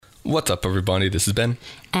What's up, everybody? This is Ben.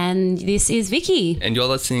 And this is Vicki. And you're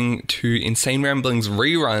listening to Insane Ramblings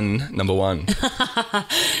Rerun number 1.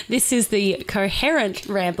 This is the coherent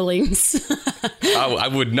ramblings. I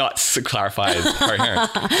would not clarify as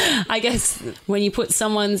coherent. I guess when you put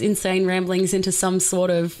someone's insane ramblings into some sort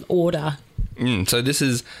of order. So this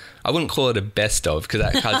is, I wouldn't call it a best of because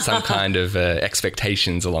that has some kind of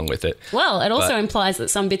expectations along with it. Well, it also implies that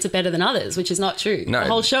some bits are better than others, which is not true. No. The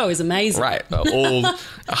whole show is amazing. Right. All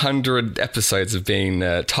 100 episodes have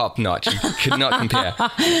been top notch. You could not compare.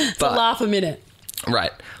 It's a laugh a minute.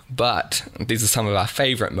 Right. But these are some of our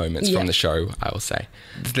favourite moments from the show, I will say.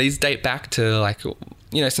 These date back to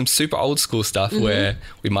some super old school stuff where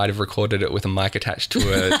we might have recorded it with a mic attached to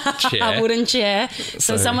a chair. A wooden chair.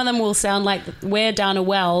 So some of them will sound like we're down a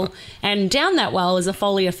well, and down that well is a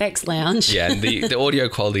Foley Effects lounge. Yeah, and the audio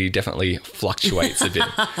quality definitely fluctuates a bit.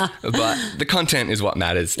 But the content is what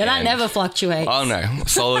matters. And that never fluctuates. Oh no,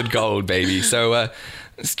 solid gold, baby. So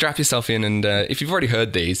strap yourself in, and if you've already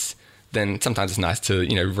heard these, then sometimes it's nice to,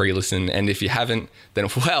 re-listen. And if you haven't, then,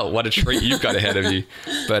 well, what a treat you've got ahead of you.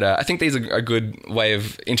 But I think these are a good way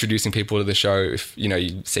of introducing people to the show. If,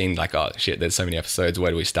 you've seen oh, shit, there's so many episodes.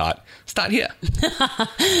 Where do we start? Start here.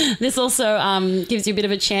 This also gives you a bit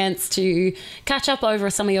of a chance to catch up over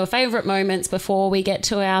some of your favourite moments before we get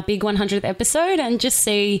to our big 100th episode and just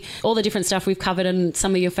see all the different stuff we've covered and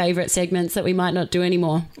some of your favourite segments that we might not do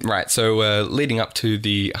anymore. Right. So leading up to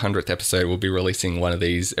the 100th episode, we'll be releasing one of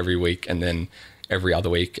these every week. And then every other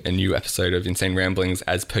week, a new episode of Insane Ramblings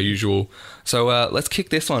as per usual. So let's kick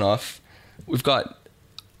this one off. We've got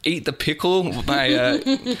Eat the Pickle.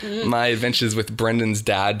 My adventures with Brendan's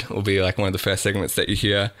dad will be one of the first segments that you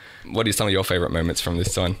hear. What are some of your favourite moments from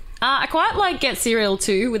this one? I quite like Get Cereal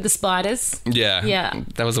too with the spiders. Yeah.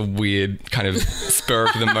 That was a weird kind of spur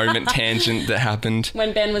of the moment tangent that happened.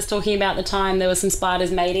 When Ben was talking about the time there were some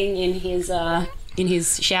spiders mating in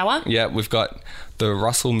his shower. Yeah, we've got the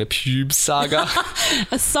Russell MePubes saga.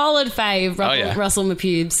 A solid fave, Russell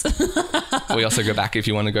MePubes. We also go back, if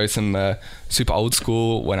you want to go some super old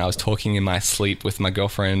school, when I was talking in my sleep with my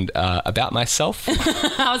girlfriend about myself.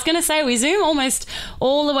 I was going to say, we zoom almost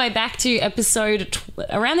all the way back to episode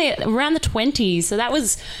around the 20s. So that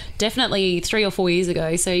was definitely 3 or 4 years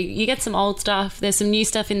ago. So you get some old stuff. There's some new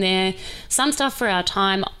stuff in there. Some stuff for our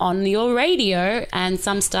time on your radio and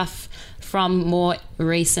some stuff from more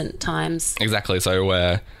recent times. Exactly.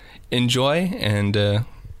 So enjoy and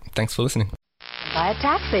thanks for listening. Buy a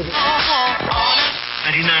taxi.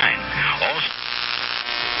 99.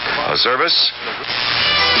 All service.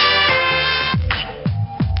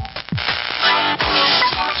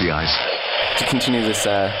 The eyes. To continue this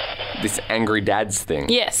angry dads thing.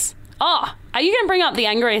 Yes. Oh, are you going to bring up the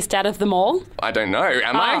angriest dad of them all? I don't know.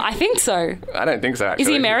 Am I? I think so. I don't think so, actually. Is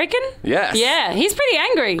he American? Yes. Yeah, he's pretty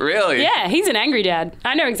angry. Really? Yeah, he's an angry dad.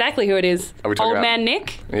 I know exactly who it is. Are we talking about Man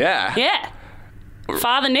Nick? Yeah. Yeah.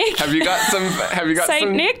 Father Nick. Have you got some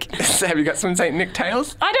Saint Nick? Have you got some Saint Nick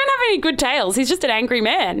tales? I don't have any good tales. He's just an angry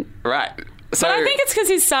man. Right. So, but I think it's because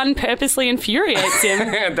his son purposely infuriates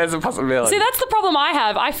him. There's a possibility. See, that's the problem I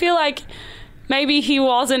have. I feel like maybe he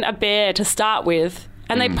wasn't a bear to start with.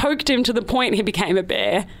 And they poked him to the point he became a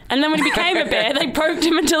bear. And then when he became a bear, they poked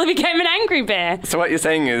him until he became an angry bear. So what you're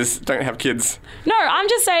saying is don't have kids? No, I'm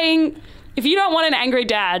just saying if you don't want an angry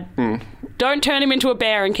dad, don't turn him into a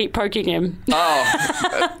bear and keep poking him.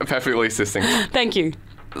 Oh, perfectly succinct. Thank you.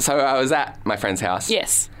 So I was at my friend's house.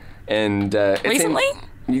 Yes. And recently?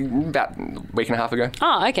 About a week and a half ago.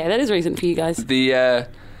 Oh, okay. That is recent for you guys. The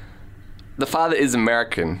father is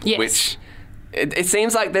American, yes. Which... It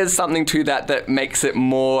seems like there's something to that makes it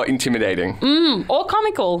more intimidating. Or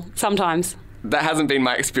comical, sometimes. That hasn't been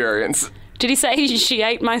my experience. Did he say she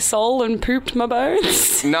ate my soul and pooped my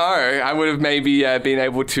bones? No, I would have maybe been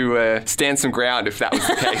able to stand some ground if that was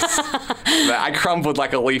the case. But I crumbled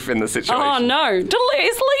like a leaf in the situation. Oh, no. Is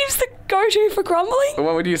leaves the go-to for crumbling?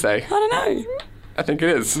 What would you say? I don't know. I think it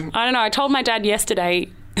is. I don't know. I told my dad yesterday,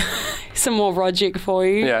 some more logic for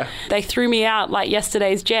you. Yeah. They threw me out like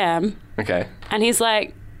yesterday's jam. Okay. And he's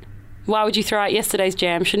like, why would you throw out yesterday's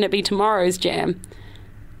jam? Shouldn't it be tomorrow's jam?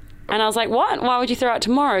 And I was like, what? Why would you throw out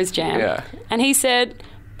tomorrow's jam? Yeah. And he said,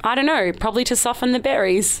 I don't know, probably to soften the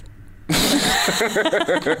berries.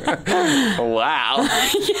 Wow.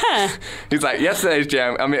 Yeah. He's like, yesterday's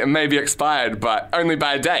jam, I mean, it may be expired, but only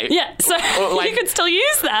by a date. Yeah, so you could still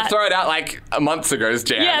use that. Throw it out like a month ago's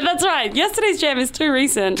jam. Yeah, that's right. Yesterday's jam is too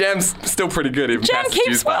recent. Jam's still pretty good even Jam past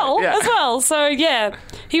keeps well as well. So, yeah,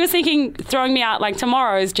 he was thinking throwing me out like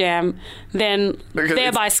tomorrow's jam, then because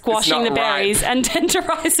thereby squashing the berries ripe. and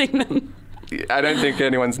tenderizing them. I don't think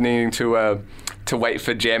anyone's needing to wait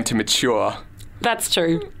for jam to mature. That's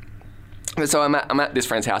true. So I'm at this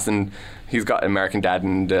friend's house, and he's got an American dad,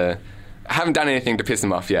 and I haven't done anything to piss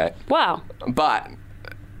him off yet. Wow. But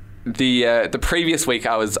the previous week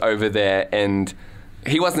I was over there, and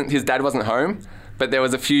his dad wasn't home, but there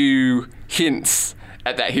was a few hints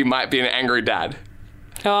at that he might be an angry dad.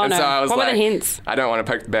 Oh, and no. So I was what like, were the hints? I don't want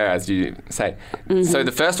to poke the bear, as you say. Mm-hmm. So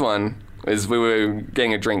the first one is we were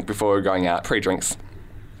getting a drink before we were going out, pre-drinks.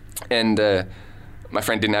 And my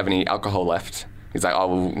friend didn't have any alcohol left. He's like,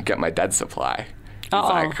 we'll get my dad's supply.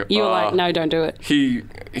 Like, you were like, no, don't do it. He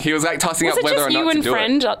was like tossing up whether or not to do it. Was it just you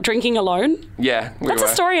and friend drinking alone? Yeah, That's a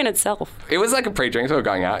story in itself. It was like a pre-drink, so we were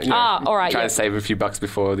going out. All right. Trying to save a few bucks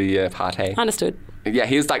before the party. Understood. Yeah,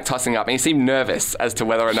 he was like tossing up, and he seemed nervous as to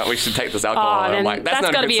whether or not we should take this alcohol. And I'm like,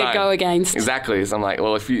 that's got to be a go against. Exactly. So I'm like,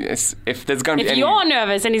 well, if there's going to be if you're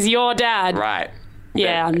nervous and he's your dad, right?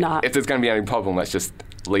 Yeah, I'm not. If there's going to be any problem, let's just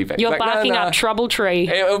leave it. You're barking up trouble tree.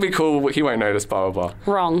 It'll be cool. He won't notice. Blah blah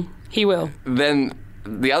blah. Wrong. He will. Then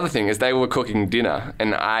the other thing is they were cooking dinner,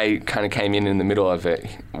 and I kind of came in the middle of it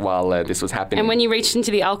while this was happening. And when you reached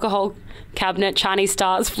into the alcohol cabinet, Chinese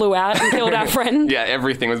stars flew out and killed our friend. Yeah,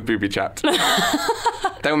 everything was booby-trapped.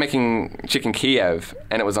 They were making chicken Kiev,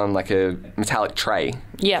 and it was on like a metallic tray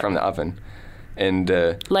from the oven. And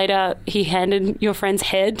later, he handed your friend's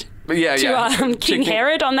head to King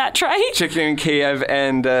Herod on that tray. Chicken Kiev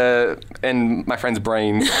and my friend's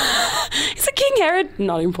brain. Is it King Herod?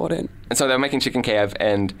 Not important. And so they were making chicken Kiev,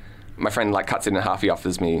 and my friend like cuts it in half. He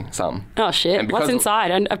offers me some. Oh shit! What's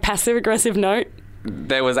inside? A passive-aggressive note.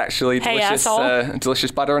 There was actually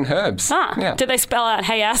delicious butter and herbs. Yeah. Did they spell out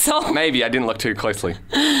 "Hey asshole"? Maybe I didn't look too closely.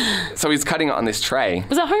 So he's cutting it on this tray.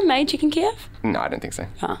 Was it homemade chicken Kiev? No, I don't think so.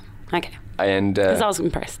 Oh, okay. And because I was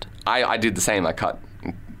impressed. I did the same. I cut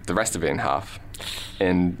the rest of it in half,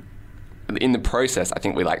 and in the process, I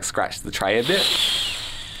think we like scratched the tray a bit.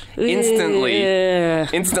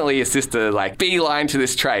 Instantly, his sister like beeline to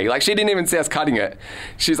this tray. Like she didn't even see us cutting it.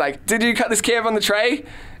 She's like, "Did you cut this Kiev on the tray?"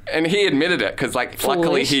 And he admitted it because, like,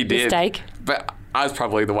 luckily he did. Mistake. But I was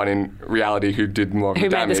probably the one in reality who did more of the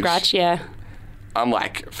damage. Who made the scratch? Yeah. I'm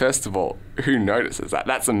like, first of all, who notices that?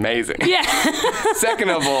 That's amazing. Yeah. Second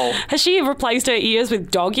of all... Has she replaced her ears with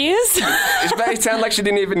dog ears? It sounded like she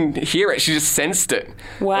didn't even hear it. She just sensed it.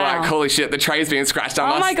 Wow. Like, holy shit, the tray's being scratched on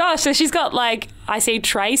us. Oh my gosh, so she's got, like, I see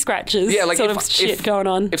tray scratches going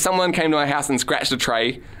on. If someone came to my house and scratched a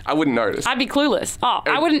tray, I wouldn't notice. I'd be clueless.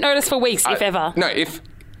 I wouldn't notice for weeks, if ever. No,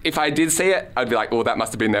 if I did see it, I'd be like, well, that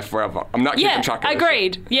must have been there forever. I'm not keeping track of it.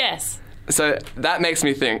 Agreed. Yes. So that makes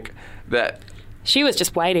me think that... She was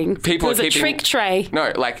just waiting. It was a trick tray.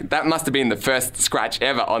 No, like, that must have been the first scratch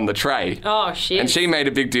ever on the tray. Oh, shit. And she made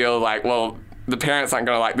a big deal, like, well... The parents aren't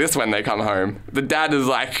going to like this when they come home. The dad has,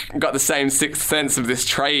 like, got the same sixth sense of this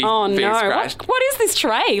tray being scratched. What is this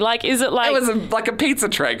tray? Like, is it like... It was like a pizza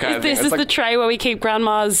tray kind of thing. Is this the tray where we keep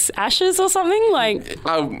Grandma's ashes or something? Like...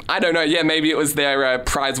 Oh, I don't know. Yeah, maybe it was their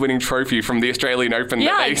prize-winning trophy from the Australian Open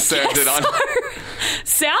that they served it on.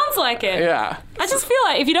 Sounds like it. Yeah. I just feel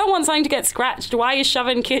like if you don't want something to get scratched, why are you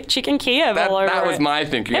shoving chicken Kiev all over it? That was my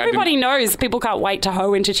thinking. Everybody knows people can't wait to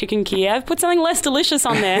hoe into chicken Kiev. Put something less delicious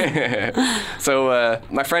on there. So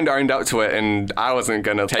my friend owned up to it, and I wasn't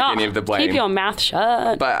going to take any of the blame. Keep your mouth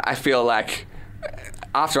shut. But I feel like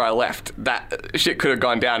after I left, that shit could have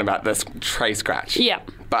gone down about this tray scratch. Yeah.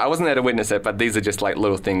 But I wasn't there to witness it, but these are just like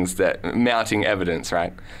little things that mounting evidence,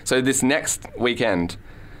 right? So this next weekend,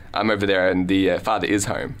 I'm over there, and the father is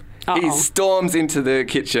home. He storms into the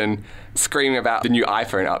kitchen screaming about the new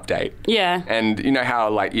iPhone update. Yeah. And you know how,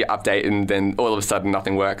 like, you update and then all of a sudden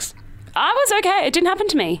nothing works? I was okay. It didn't happen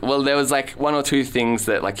to me. Well, there was, like, one or two things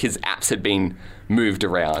that, like, his apps had been moved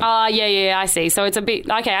around. Yeah, I see. So it's a bit...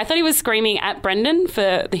 Okay, I thought he was screaming at Brendan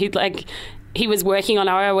for... He was working on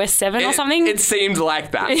iOS 7 or something? It seemed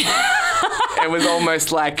like that. It was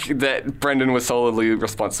almost like that Brendan was solely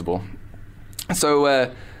responsible.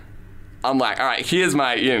 So... I'm like, all right, here's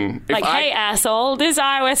my in. Hey, asshole, this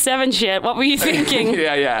iOS 7 shit, what were you thinking?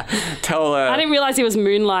 Yeah. I didn't realise he was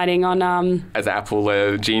moonlighting on... As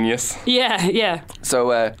Apple genius. Yeah.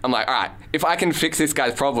 So I'm like, all right, if I can fix this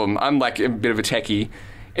guy's problem, I'm like a bit of a techie.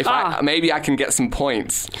 Maybe I can get some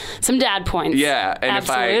points. Some dad points. Yeah, and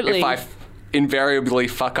absolutely. if I invariably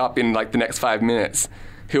fuck up in like the next 5 minutes...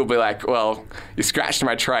 He'll be like, well, you scratched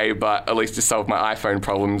my tray, but at least you solved my iPhone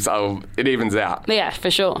problems. It evens out. Yeah, for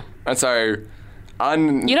sure. And so...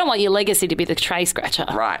 you don't want your legacy to be the tray scratcher.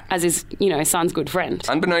 Right. As his, son's good friend.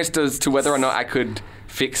 Unbeknownst as to whether or not I could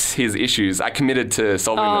fix his issues, I committed to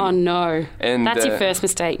solving them. Oh, no. And, that's your first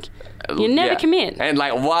mistake. You never commit. And,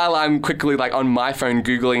 like, while I'm quickly, like, on my phone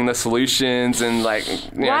Googling the solutions and, like...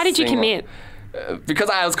 Why did you commit? because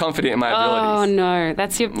I was confident in my Oh, abilities. no.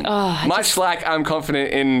 That's your... Oh, Much like I'm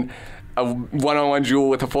confident in a one-on-one duel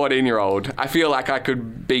with a 14-year-old, I feel like I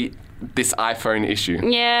could beat this iPhone issue.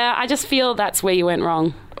 yeah, I just feel that's where you went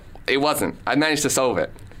wrong. It wasn't. I managed to solve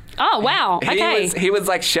it. Oh, wow. Okay. He was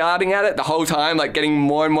like shouting at it the whole time, like getting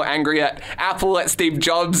more and more angry at Apple, at Steve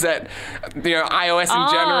Jobs, at iOS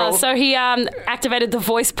in general. So he activated the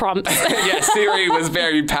voice prompts. Yeah, Siri was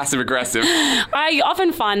very passive aggressive. I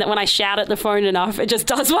often find that when I shout at the phone enough, it just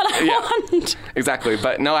does what I want. Exactly.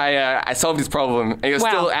 But no, I solved his problem. He was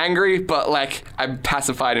still angry, but like I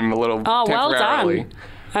pacified him a little temporarily. Well done.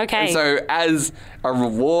 Okay. And so as a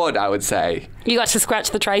reward, I would say... You got to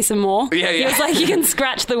scratch the tray some more. Yeah. He was like, you can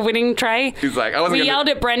scratch the winning tray. He's like, I wasn't We gonna... yelled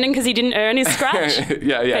at Brendan because he didn't earn his scratch.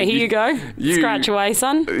 Yeah. But here you go. Scratch away,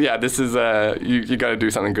 son. Yeah, this is... you got to do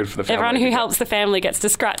something good for the family. Everyone who helps the family gets to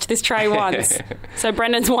scratch this tray once. So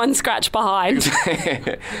Brendan's one scratch behind.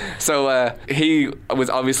 So he was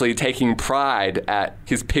obviously taking pride at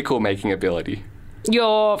his pickle-making ability.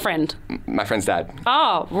 Your friend? My friend's dad.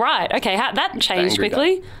 Oh, right. Okay, that changed Angry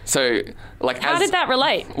quickly. dad. So, like, How did that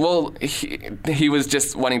relate? Well, he was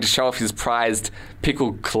just wanting to show off his prized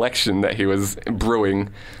pickle collection that he was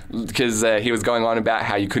brewing, because he was going on about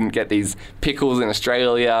how you couldn't get these pickles in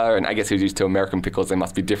Australia, and I guess he was used to American pickles. They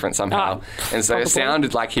must be different somehow. And so probably. It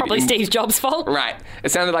sounded like he'd... Probably Steve Jobs' fault. Right.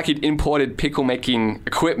 It sounded like he'd imported pickle-making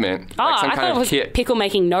equipment. Oh, like some I kind thought of it was kit.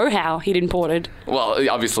 pickle-making know-how he'd imported. Well,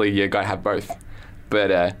 obviously, you got to have both.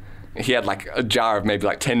 But he had like a jar of maybe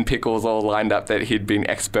like 10 pickles all lined up that he'd been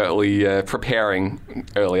expertly preparing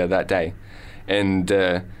earlier that day. And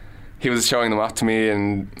he was showing them off to me,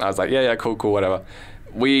 and I was like, yeah, cool, whatever.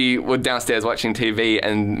 We were downstairs watching TV,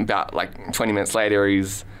 and about like 20 minutes later,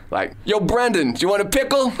 he's like, yo, Brendan, do you want a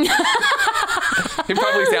pickle? He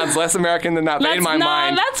probably sounds less American than that, but in my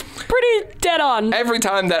mind... that's pretty dead on. Every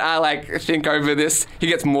time that I like think over this, he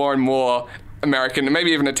gets more and more American,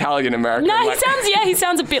 maybe even Italian American. No, he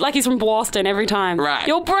sounds a bit like he's from Boston every time. Right.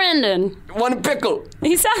 You're Brendan. Want a pickle?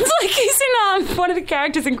 He sounds like he's in one of the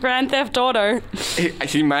characters in Grand Theft Auto.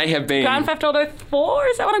 He may have been. Grand Theft Auto 4?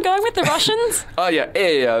 Is that what I'm going with? The Russians? Oh, yeah.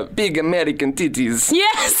 Hey, big American titties.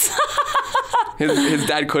 Yes! His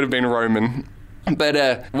dad could have been Roman.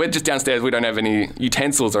 But we're just downstairs. We don't have any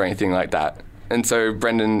utensils or anything like that. And so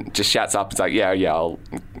Brendan just shouts up. It's like, yeah, I'll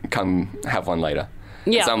come have one later.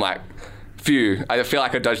 Yeah. So I'm like... Phew, I feel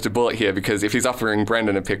like I dodged a bullet here, because if he's offering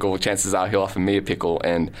Brendan a pickle, chances are he'll offer me a pickle,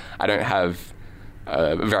 and I don't have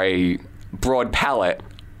a very broad palate.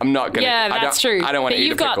 I'm not going to... Yeah, that's true. I don't want to eat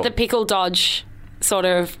a pickle. But you've got the pickle dodge sort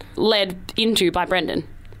of led into by Brendan.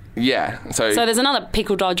 Yeah. So there's another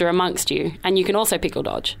pickle dodger amongst you, and you can also pickle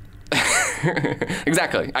dodge.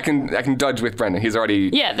 Exactly. I can dodge with Brendan. He's already...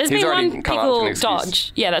 Yeah, there's been one pickle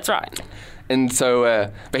dodge. Yeah, that's right. And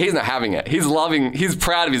so, but he's not having it. He's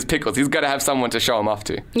proud of his pickles. He's got to have someone to show him off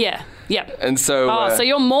to. Yeah, yeah. And so... so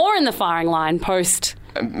you're more in the firing line post...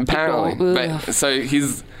 Apparently. But so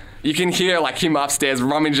you can hear like him upstairs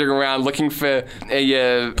rummaging around looking for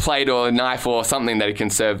a plate or a knife or something that he can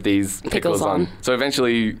serve these pickles on. So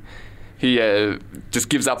eventually he just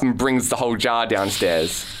gives up and brings the whole jar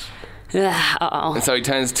downstairs. Uh-oh. And so he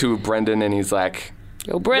turns to Brendan and he's like...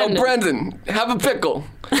 Yo, Brendan, have a pickle.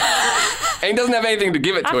 And he doesn't have anything to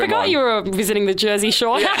give it to him. I forgot you were visiting the Jersey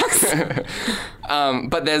Shore house.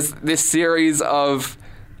 But there's this series of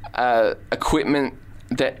equipment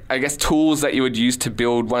that, I guess, tools that you would use to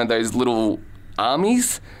build one of those little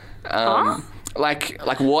armies. Like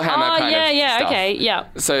Warhammer kind of stuff. Okay, yeah.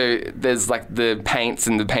 So there's like the paints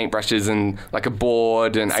and the paintbrushes and like a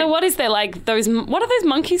board and... So what is there, like those... What are those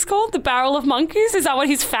monkeys called? The barrel of monkeys? Is that what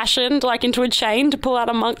he's fashioned like into a chain to pull out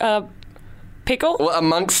a pickle? Well,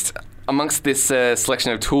 amongst this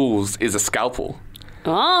selection of tools is a scalpel.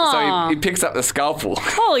 Oh. So he picks up the scalpel.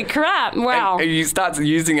 Holy crap, wow. And he starts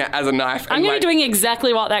using it as a knife. I'm going to be doing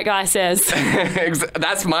exactly what that guy says.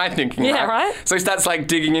 That's my thinking, yeah, right? So he starts like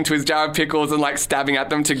digging into his jar of pickles and like stabbing at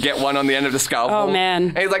them to get one on the end of the scalpel. Oh, man.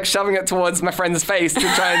 And he's like shoving it towards my friend's face to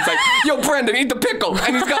try and say, yo, Brendan, eat the pickle.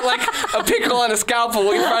 And he's got like a pickle and a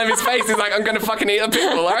scalpel in front of his face. He's like, I'm going to fucking eat a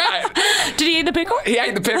pickle, all right? Did he eat the pickle? He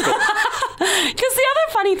ate the pickle. Because the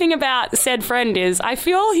other funny thing about said friend is I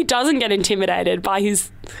feel he doesn't get intimidated by his,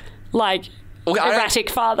 like, erratic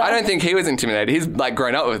father. I don't think he was intimidated. He's, like,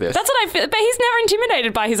 grown up with this. That's what I feel. But he's never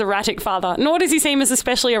intimidated by his erratic father, nor does he seem as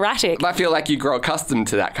especially erratic. I feel like you grow accustomed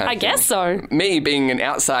to that kind of thing. I guess so. Me, being an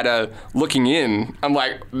outsider looking in, I'm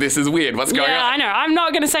like, this is weird. What's going on? Yeah, I know. I'm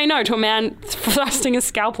not going to say no to a man thrusting a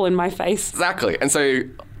scalpel in my face. Exactly. And so,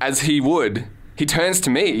 as he would, he turns to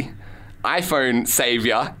me, iPhone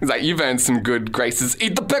savior. He's like, you've earned some good graces.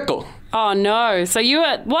 Eat the pickle. Oh, no. So you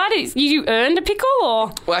earned a pickle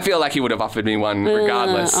or? Well, I feel like he would have offered me one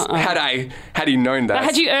regardless. Had he known that. But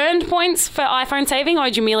had you earned points for iPhone saving, or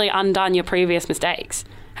had you merely undone your previous mistakes?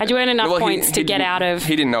 Had you earned enough points to get out of...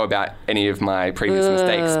 He didn't know about any of my previous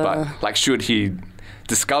mistakes, but, like, should he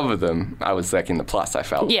discover them, I was, like, in the plus, I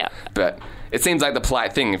felt. Yeah. But it seems like the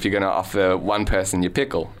polite thing if you're going to offer one person your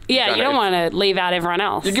pickle. Yeah, you don't want to leave out everyone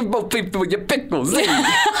else. You give both people your pickles. Who is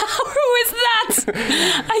that?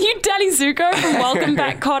 Are you Danny Zuko from Welcome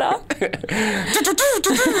Back, Cotter? Is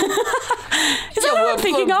that what I'm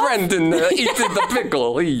thinking of? Brendan eats the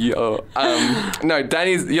pickle. No,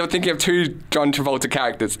 you're thinking of two John Travolta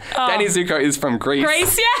characters. Danny Zuko is from Greece.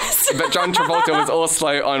 Greece, yes. But John Travolta was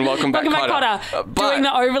also on Welcome Back, Cotter. Doing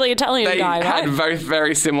the overly Italian guy, right? They had both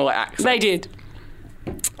very similar accents. They did.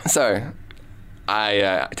 So,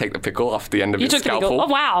 I take the pickle off the end of his scalpel. You took the pickle. Oh,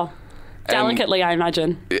 wow. Delicately, I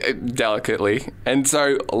imagine. Delicately. And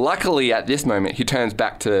so, luckily, at this moment, he turns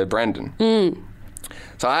back to Brendan.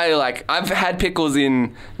 So I've had pickles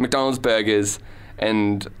in McDonald's burgers,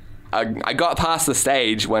 and I got past the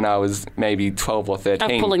stage when I was maybe 12 or 13.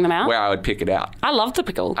 Of pulling them out? Where I would pick it out. I love the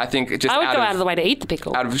pickle. I think just I would go out of the way to eat the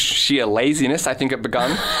pickle. Out of sheer laziness, I think it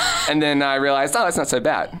begun. And then I realised, it's not so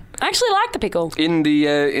bad. I actually like the pickle. In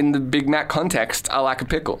the Big Mac context, I like a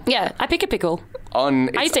pickle. Yeah, I pick a pickle. I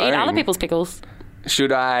used to eat other people's pickles.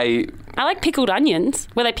 Should I... I like pickled onions.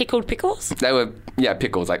 Were they pickled pickles? They were,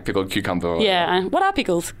 pickles, like pickled cucumber. Or What are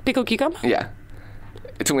pickles? Pickled cucumber? Yeah.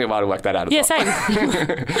 It took me a while to work that out as well.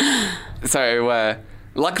 Yeah, same. So,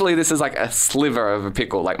 luckily this is like a sliver of a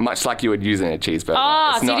pickle, like much like you would use in a cheeseburger.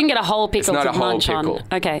 Oh, so you didn't get a whole pickle to munch on.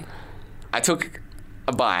 Okay. I took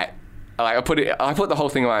a bite. I put the whole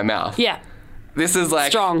thing in my mouth. Yeah. This is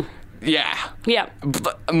like... Strong. Yeah. Yeah.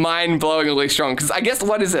 Mind-blowingly strong. Because I guess,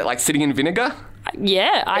 what is it, like sitting in vinegar?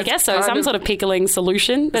 Yeah, I guess so. Some sort of pickling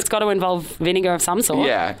solution that's got to involve vinegar of some sort.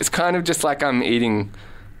 Yeah, it's kind of just like I'm eating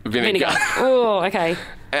vinegar. Oh, okay.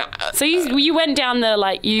 So you went down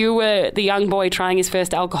you were the young boy trying his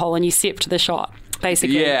first alcohol and you sipped the shot,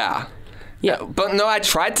 basically. Yeah. Yeah. But no, I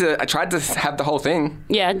tried to have the whole thing.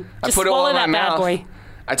 Yeah, just I put it all in my bad mouth. Boy.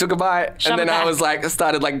 I took a bite, and then I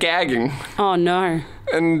started gagging. Oh, no.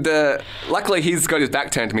 And luckily he's got his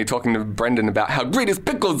back turned to me talking to Brendan about how great his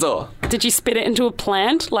pickles are. Did you spit it into a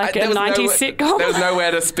plant like a 90s sitcom? There was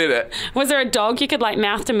nowhere to spit it. Was there a dog you could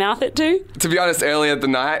mouth to mouth it to? To be honest, earlier the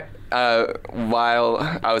night, while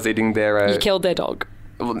I was eating their... you killed their dog?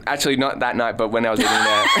 Well, actually, not that night, but when I was eating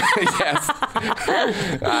there, yes.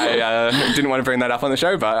 I didn't want to bring that up on the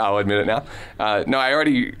show, but I'll admit it now. No, I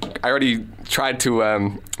already tried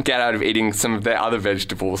to get out of eating some of their other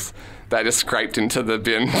vegetables that I just scraped into the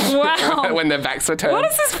bin. Wow. When their backs were turned. What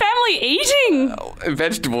is this family eating?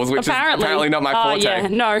 Vegetables, which is apparently not my forte. Yeah,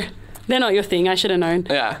 no, they're not your thing. I should have known.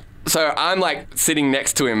 Yeah. So I'm sitting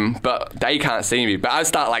next to him, but they can't see me. But I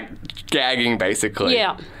start gagging, basically.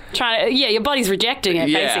 Yeah. Your body's rejecting it,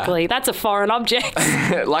 basically. That's a foreign object.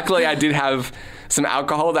 Luckily, I did have some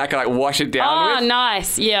alcohol that I could wash it down with. Oh,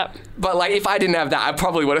 nice. Yep. But if I didn't have that, I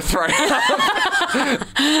probably would have thrown it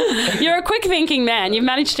up. You're a quick thinking man. You've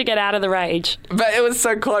managed to get out of the rage. But it was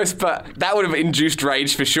so close, but that would have induced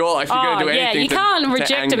rage for sure if you're going to do anything. You can't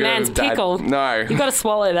reject a man's pickle. No. You've got to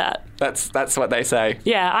swallow that. That's what they say.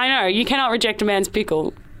 Yeah, I know. You cannot reject a man's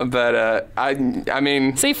pickle. But, I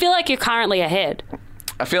mean... So you feel like you're currently ahead?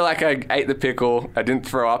 I feel like I ate the pickle, I didn't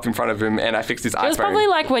throw up in front of him, and I fixed his iPhone. It was probably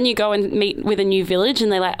like when you go and meet with a new village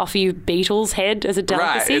and they offer you beetle's head as a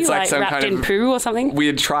delicacy, right, it's like some wrapped kind in of poo or something.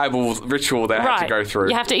 Weird tribal ritual that I had to go through.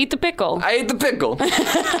 You have to eat the pickle. I ate the pickle.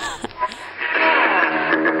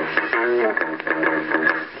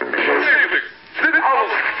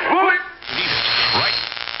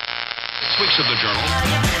 Weeks of the journal.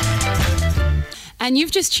 And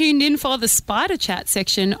you've just tuned in for the spider chat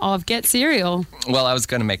section of Get Cereal. Well, I was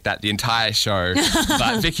going to make that the entire show,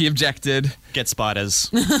 but Vicki objected. Get spiders.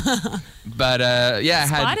 But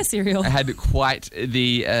Spider cereal. I had quite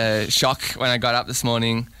the shock when I got up this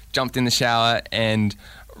morning, jumped in the shower, and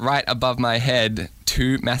right above my head,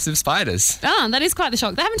 2 massive spiders. Oh, that is quite the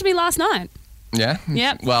shock. That happened to me last night. Yeah?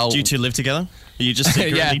 Yep. Well, do you two live together? Are you just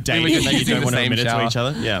secretly dating that you don't want to admit it to each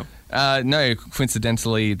other? Yeah. No,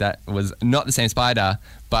 coincidentally, that was not the same spider,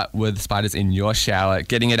 but were the spiders in your shower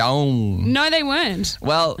getting it on. No, they weren't.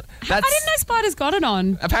 Well, that's... I didn't know spiders got it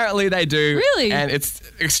on. Apparently they do. Really? And it's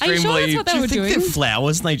extremely... Are you sure that's what they were doing? They're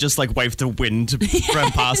flowers and they just wave the wind to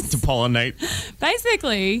run past to pollinate?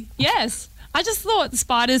 Basically, yes. I just thought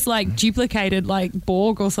spiders duplicated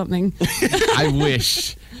Borg or something. I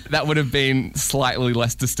wish that would have been slightly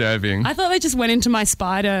less disturbing. I thought they just went into my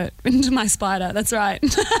spider. That's right.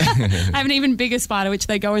 I have an even bigger spider, which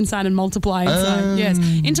they go inside and multiply inside. Yes,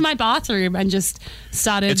 into my bathroom and just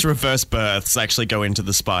started. It's reverse births actually go into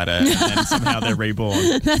the spider and then somehow they're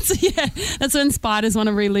reborn. That's when spiders want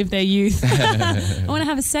to relive their youth. I want to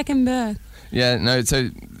have a second birth. Yeah, no, so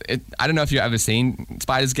I don't know if you've ever seen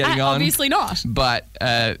spiders getting on. Obviously not. But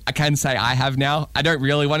I can say I have now. I don't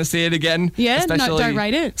really want to see it again. Yeah, don't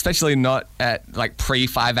rate it. Especially not at like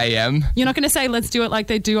pre-5 a.m. You're not going to say let's do it like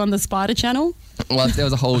they do on the Spider Channel? Well, if there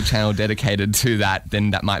was a whole channel dedicated to that,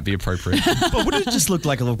 then that might be appropriate. But would it just look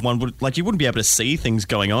like one? Like you wouldn't be able to see things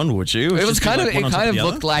going on, would you? It was kind of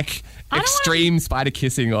looked like extreme spider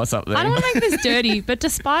kissing or something. I don't want to make this dirty, but do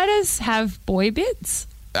spiders have boy bits?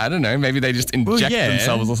 I don't know. Maybe they just inject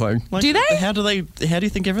themselves or something. Like, do they? How do you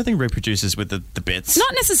think everything reproduces with the bits?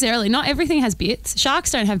 Not necessarily. Not everything has bits.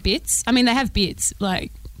 Sharks don't have bits. I mean, they have bits, like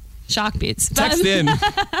shark bits. Text in.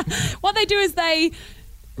 What they do is they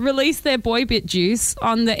release their boy bit juice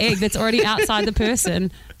on the egg that's already outside the person.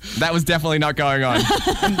 That was definitely not going on.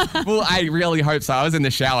 Well, I really hope so. I was in the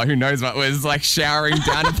shower. Who knows what was like showering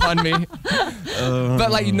down upon me. But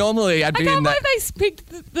like normally I'd be in that. I can't believe they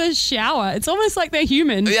picked the shower. It's almost like they're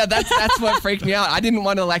human. Yeah, that's what freaked me out. I didn't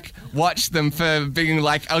want to like watch them for being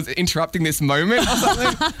like I was interrupting this moment or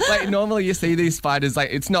something. Like normally you see these spiders like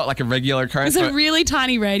it's not like a regular occurrence. It's a really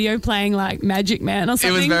tiny radio playing like Magic Man or something.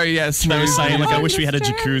 It was very They were saying like I wish we had a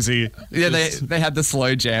jacuzzi. Yeah, they had the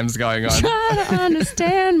slow jams going on. Try to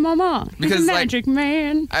understand, Mama. Because Magic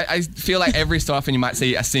Man. I feel like every so often you might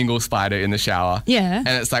see a single spider in the shower. Yeah. And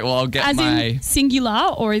it's like, well, I'll get As my... in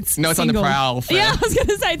singular or it's No, it's single? on the prowl. Yeah, I was going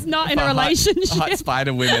to say it's not in a relationship. Hot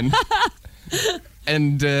spider women.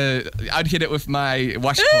 And I'd hit it with my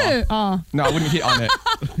washcloth. Oh. No, I wouldn't hit on it.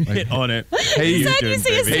 Hit on it. Hey, you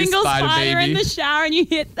see a single spider in the shower and you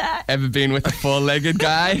hit that. Ever been with a four-legged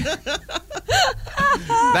guy?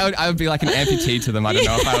 I would be like an amputee to them. I don't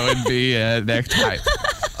know if I would be their type.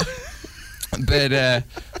 But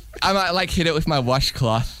I might like hit it with my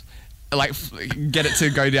washcloth, like get it to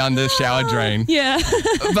go down the shower drain. Yeah.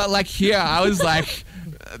 But like here, I was like,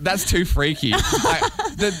 that's too freaky. Like,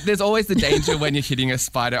 there's always the danger when you're hitting a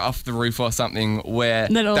spider off the roof or something where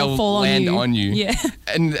they'll fall land on you. Yeah.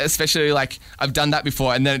 And especially like I've done that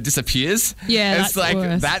before and then it disappears. Yeah, it's like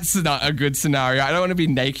worse. That's not a good scenario. I don't want to be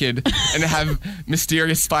naked and have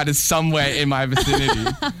mysterious spiders somewhere in my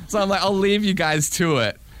vicinity. So I'm like, I'll leave you guys to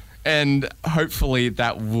it. And hopefully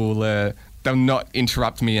that will they'll not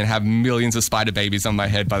interrupt me and have millions of spider babies on my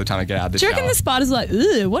head by the time I get out of the shower. Do you reckon the spider's like,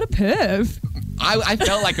 ugh, what a perv? I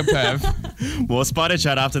felt like a perv. More spider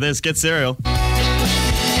chat after this. Get cereal.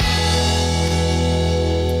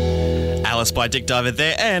 Alice by Dick Diver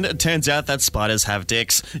there, and it turns out that spiders have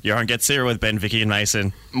dicks. You're on Get Cereal with Ben, Vicki and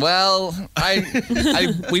Mason. Well,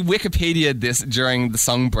 we Wikipedia'd this during the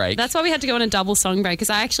song break. That's why we had to go on a double song break, because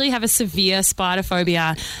I actually have a severe spider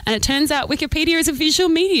phobia, and it turns out Wikipedia is a visual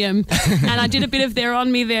medium, and I did a bit of they're on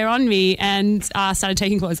me, and started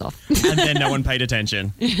taking clothes off. And then no one paid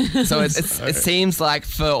attention. So it seems like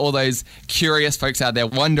for all those curious folks out there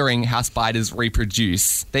wondering how spiders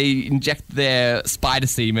reproduce, they inject their spider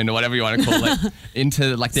semen or whatever you want to call it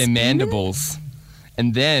into like their mandibles,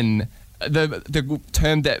 and then the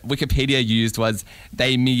term that Wikipedia used was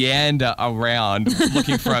they meander around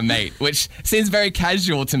looking for a mate, which seems very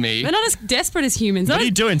casual to me. They're not as desperate as humans. What are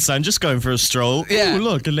you doing, son? Just going for a stroll. Yeah. Ooh,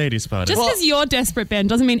 look, a lady spider. Just because you're desperate, Ben,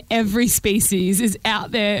 doesn't mean every species is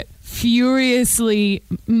out there furiously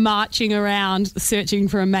marching around searching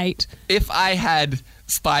for a mate. If I had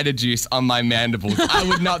spider juice on my mandibles, I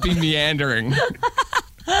would not be meandering.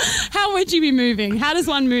 How would you be moving? How does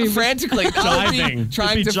one move? Frantically.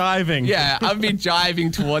 Jiving. Yeah, I'd be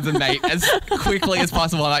jiving towards a mate as quickly as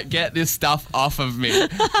possible. Like, get this stuff off of me.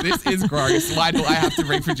 This is gross. Why do I have to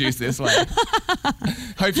reproduce this way?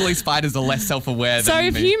 Hopefully spiders are less self-aware than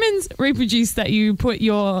me. So if humans reproduce that you put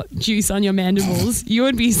your juice on your mandibles, you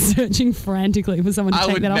would be searching frantically for someone to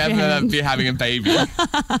take that off your hand. I would never be having a baby.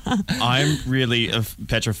 I'm really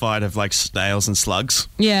petrified of like snails and slugs.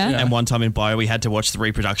 Yeah. And one time in bio we had to watch the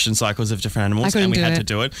reproduction cycles of different animals, and we had to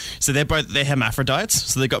do it. So they're hermaphrodites,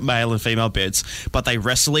 so they've got male and female bits, but they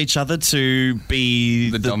wrestle each other to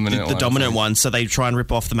be the dominant one. So they try and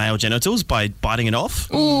rip off the male genitals by biting it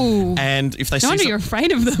off. Ooh. And if they no wonder you're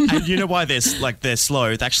afraid of them. And you know why they're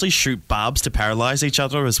slow? They actually shoot barbs to paralyze each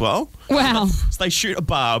other as well. Wow. So they shoot a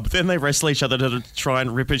barb, then they wrestle each other to try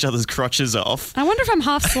and rip each other's crotches off. I wonder if I'm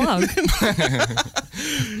half slug.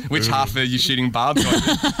 Which half are you shooting barbs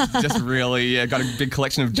on? Just really got a big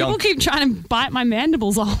collection of junk. People keep trying to bite my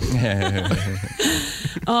mandibles off.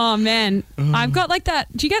 Oh, man. I've got like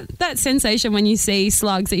that. Do you get that sensation when you see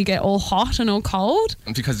slugs that you get all hot and all cold?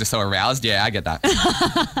 Because they're so aroused? Yeah, I get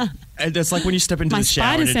that. And it's like when you step into My the shower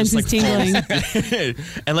spider and it sense just is like tingling.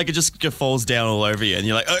 and like it just falls down all over you and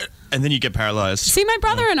you're like, and then you get paralyzed. See, my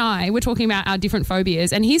brother and I were talking about our different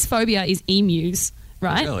phobias, and his phobia is emus,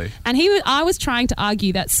 right? Really? And I was trying to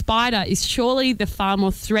argue that spider is surely the far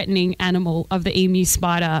more threatening animal of the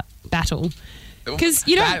emu-spider battle. Because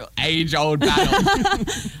you don't... age-old battle.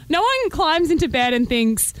 No one climbs into bed and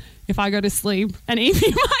thinks, if I go to sleep, an emu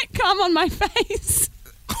might come on my face.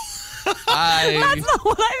 That's not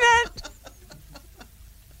what I meant.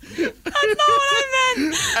 That's not what I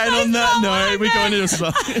meant. And on that note, we go into a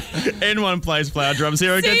song. N1 plays Flower Drums.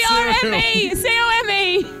 Here it gets C-O-M-E.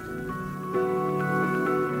 C-O-M-E.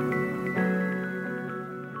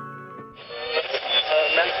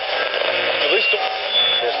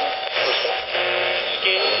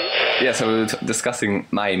 Yeah, so we were discussing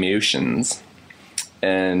my emotions.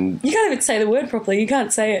 And You can't even say the word properly. You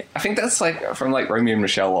can't say it. I think that's like from like Romeo and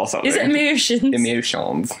Michelle or something. Is it emotions?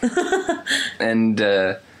 Emotions. And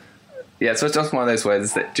yeah, so it's just one of those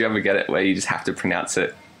words that, do you ever get it where you just have to pronounce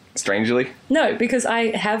it strangely? No, because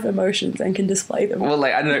I have emotions and can display them. Well,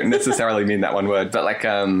 like, I don't necessarily mean that one word, but like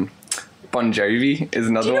Bon Jovi is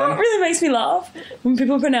another Do you know one. what really makes me laugh? When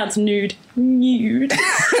people pronounce nude. Nude.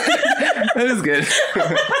 That is good.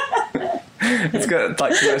 It's got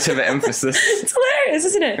like too much of an emphasis. It's hilarious,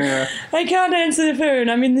 isn't it? Yeah. I can't answer the phone.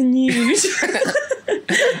 I'm in the nude.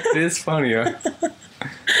 It is funnier.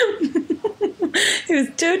 It was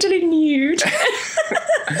totally nude.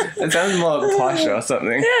 It sounds more like Natasha or something.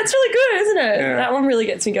 Yeah, it's really good, isn't it? Yeah. That one really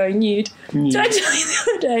gets me going, nude. Nude. Did I tell you the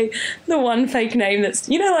other day the one fake name that's,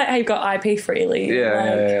 you know, like how you've got IP freely?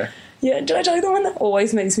 Yeah. Yeah, did I tell you the one that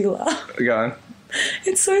always makes me laugh? Go on.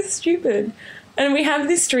 It's so stupid. And we have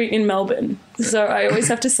this street in Melbourne, so I always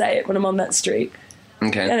have to say it when I'm on that street.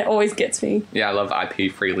 Okay. And it always gets me. Yeah, I love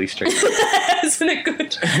IP Freely Street. Isn't it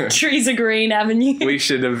good? Trees are green avenue. We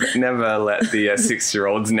should have never let the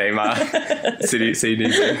 6-year-olds name our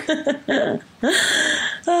CDB.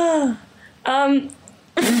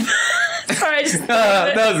 Sorry, I just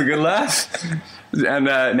That was a good laugh. And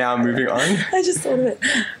now moving on. I just thought of it.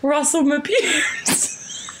 Russell MePubes.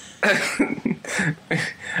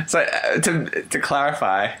 So to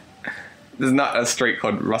clarify, there's not a street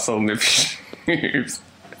called Russell MePubes.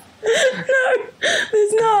 No,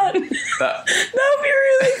 there's not. That would be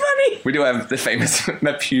really funny. We do have the famous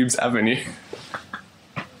MePubes Avenue.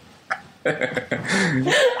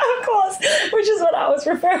 Of course, which is what I was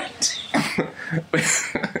referring to.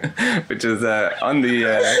 Which is on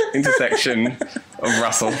the intersection of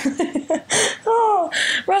Russell. Oh,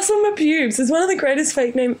 Russell MePubes is one of the greatest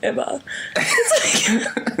fake names ever. It's like,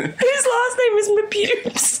 whose last name is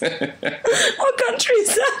MePubes? What country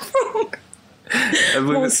is that from?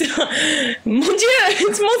 Monsieur, mon Dieu,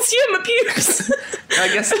 it's Monsieur MePubes. I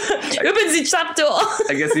guess Open the trapdoor.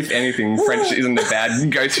 I guess if anything, French isn't a bad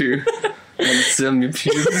go-to. Monsieur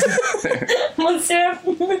MePubes. Monsieur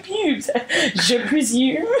MePubes, je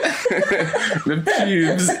presume.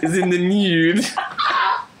 MePubes is in the nude.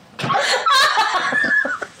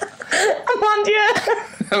 Mon Dieu.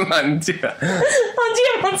 Mon Dieu. Mon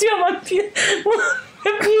Dieu, Monsieur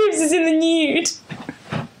MePubes is in the nude.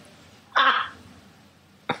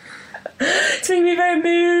 It's making me very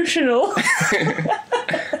emotional.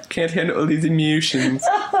 Can't handle all these emotions.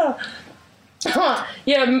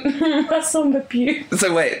 Yeah, Russell MePubes.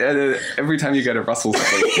 So wait, every time you go to Russell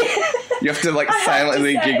Street, you have to like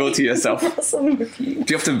silently giggle to yourself. Russell MePubes.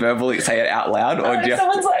 Do you have to verbally say it out loud, or do you have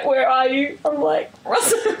Someone's like, "Where are you?" I'm like,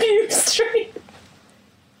 Russell MePubes Street.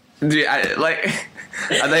 do you, like?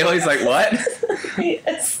 Are they always like, what?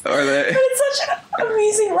 Yes. Or are they? But it's such an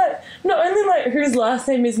amusing, like, not only like whose last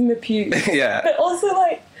name is MePubes, Yeah. but also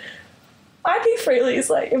like IP Freely is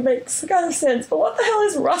like, it makes kind of sense. But what the hell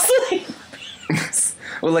is rustling?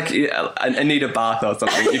 Well, like Anita Bath or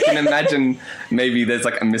something. You can imagine maybe there's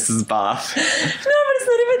like a Mrs. Bath, No, but it's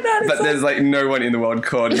not even that. but there's like no one in the world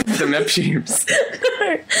called the MePubes.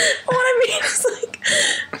 No. What I mean is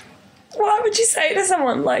like, why would you say to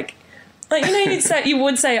someone like you know, you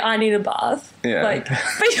would say I need a bath. Yeah. Like, but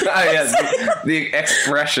you Oh yeah, the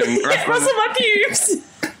expression. rustle my pubes.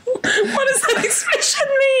 What does that expression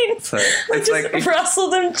mean? So Like it's just like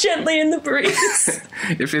rustle them gently in the breeze.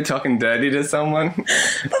 if you're talking dirty to someone. But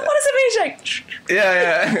what does it mean? Like,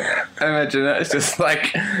 Yeah. I imagine that. It's just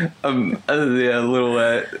like the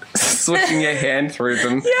little switching your hand through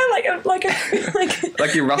them. Yeah,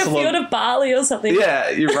 like you rustle a field of barley or something. Yeah,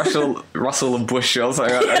 you rustle a bush or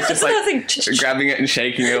something like that. It's just like grabbing it and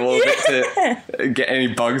shaking it a little bit to get any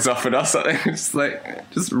bugs off it or something.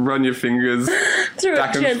 Just run your fingers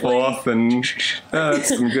back and forth and it's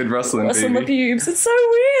some good rustling. Rustle my pubes. It's so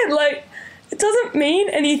weird. Like, it doesn't mean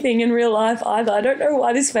anything in real life either. I don't know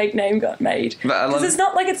why this fake name got made. Because it's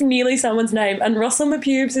not like it's nearly someone's name. And rustle my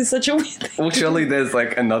pubes is such a weird thing. Well, surely there's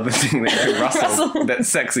like another thing that you rustle that's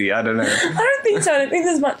sexy. I don't know. I don't think so. I don't think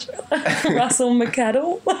there's much rustle my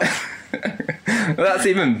cattle. Well, that's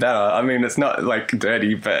even better. I mean, it's not like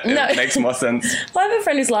dirty, but it makes more sense. Well, I have a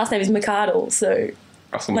friend whose last name is McCardle, so...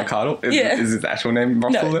 Russell McCardle? Is his actual name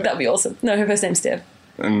Russell? No, that'd be awesome. No, her first name's Steph.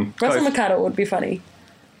 Russell McCardle would be funny.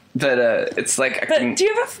 But it's like... do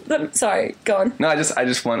you have sorry, go on. No, I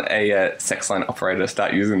just want a sex line operator to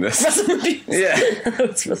start using this. Russell McPubes. Yeah.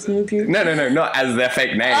 It's Russell McPubes. No, not as their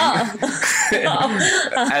fake name.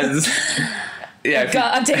 As...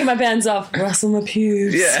 Yeah. I'm taking my bands off. Rustle my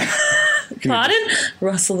pubes. Yeah. Pardon?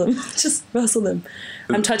 Rustle them. Just rustle them.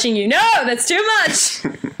 I'm touching you. No, that's too much.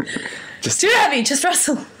 Too heavy. Just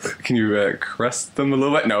rustle. Can you crust them a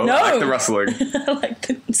little bit? No. I like the rustling. I like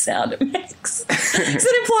the sound it makes. Because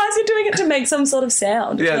it implies you're doing it to make some sort of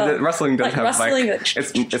sound. Yeah, the rustling does have rustling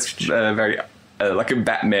it's very like a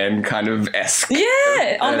Batman kind of esque.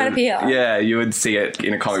 Yeah, onomatopoeia. Yeah, you would see it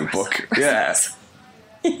in a comic book. Yeah.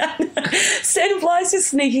 Yeah. So it implies you're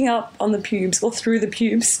sneaking up on the pubes or through the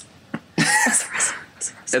pubes.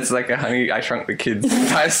 It's like a Honey, I Shrunk the Kids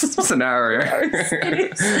type scenario.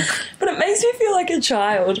 It is. But it makes me feel like a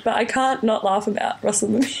child, but I can't not laugh about Russell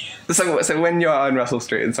the pubes. So when you're on Russell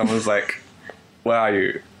Street and someone's like, where are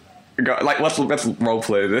you? Let's role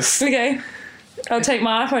play this. Okay. I'll take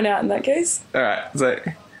my iPhone out in that case. Alright, it's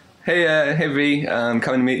like, hey V, coming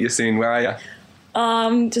to meet you soon, where are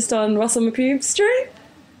you? Just on Russell McPubes Street.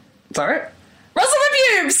 Sorry? Russell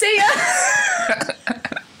McPubes, see ya!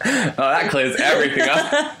 Oh, that clears everything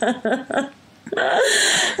up.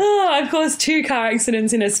 I've caused 2 car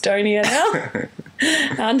accidents in Estonia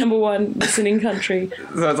now. Our number 1 listening country.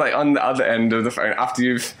 So it's like on the other end of the phone, after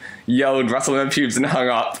you've yelled Russell my pubes and hung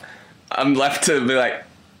up, I'm left to be like,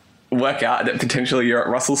 work out that potentially you're at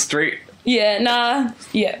Russell Street. Yeah, nah,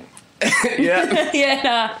 yeah. Yeah. Yeah,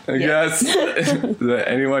 nah. I guess. Does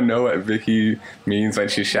anyone know what Vicki means when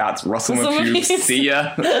she shouts, Russell my pubes, see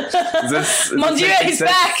ya? Mon Dieu, he's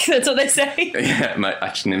back! That's what they say. Yeah, my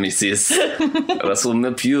arch nemesis. Russell my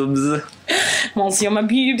pubes. Monsieur my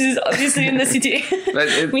pubes is obviously in the city.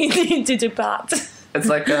 We need to depart. It's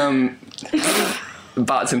like,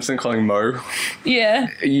 Bart Simpson calling Mo. Yeah.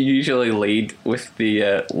 You usually lead with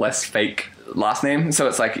the less fake last name, so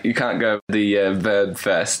it's like you can't go the verb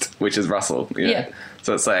first, which is Russell. Yeah.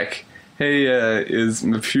 So it's like, hey, is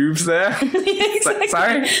MePubes there? Yeah, exactly.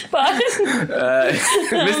 Sorry?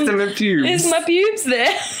 Mr. MePubes. Is my pubes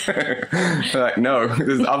there? Like, no,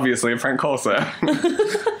 this is obviously a prank call, sir.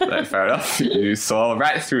 Like, fair enough. You saw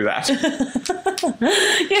right through that.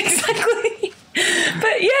 Yeah, exactly.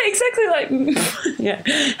 But yeah, exactly, like, yeah,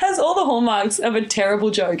 has all the hallmarks of a terrible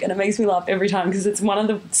joke, and it makes me laugh every time because it's one of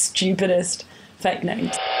the stupidest fake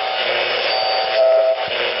names.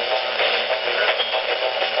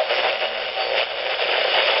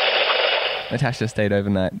 Natasha stayed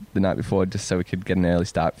overnight the night before just so we could get an early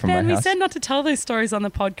start from Ben, my house. we said not to tell those stories on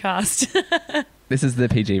the podcast. This is the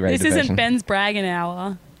PG rated version. This isn't Ben's bragging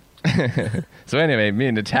hour. So anyway, me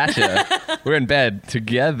and Natasha, we're in bed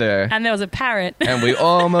together. And there was a parrot. And we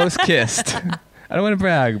almost kissed. I don't want to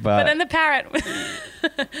brag, but then the parrot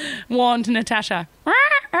warned Natasha,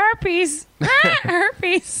 herpes,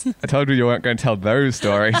 herpes. I told you weren't going to tell those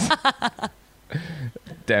stories.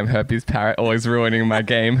 Damn herpes parrot, always ruining my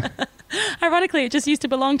game. Ironically, it just used to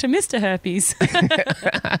belong to Mr Herpes.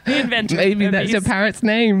 He invented Maybe herpes. that's your parrot's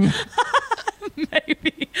name.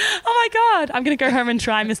 Maybe. Oh my God. I'm going to go home and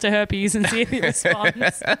try Mr. Herpes and see if he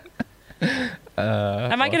responds.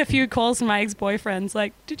 I might get a few calls from my ex-boyfriends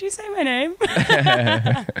like, did you say my name?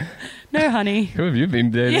 No, honey. Who have you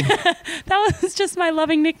been dating? Yeah, that was just my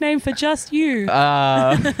loving nickname for just you.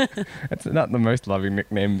 That's not the most loving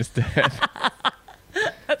nickname, Mr. Herpes.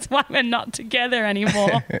 That's why we're not together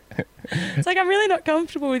anymore. It's like, I'm really not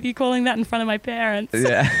comfortable with you calling that in front of my parents.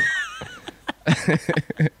 Yeah.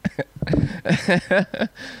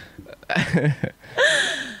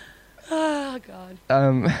 Oh God.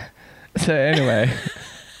 So anyway,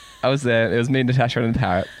 I was there. It was me and Natasha and the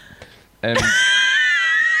parrot, and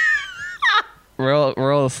we're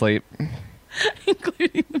all asleep.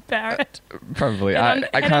 Including the parrot. Probably. I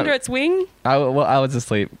can't. Under its wing? I was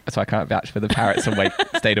asleep, so I can't vouch for the parrot's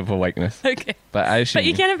state of awakeness. Okay. But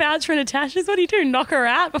you can't vouch for Natasha's? What do you do? Knock her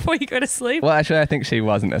out before you go to sleep? Well, actually, I think she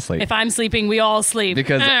wasn't asleep. If I'm sleeping, we all sleep.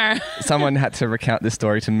 Because someone had to recount this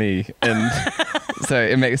story to me, and so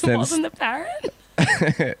it makes sense. Wasn't the parrot?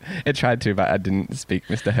 It tried to, but I didn't speak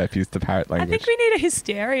Mr Herpes the parrot language. I think we need a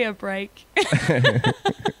hysteria break.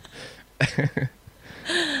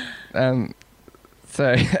 So,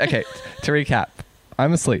 okay, to recap,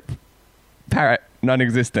 I'm asleep. Parrot,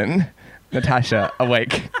 non-existent. Natasha,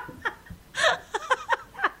 awake.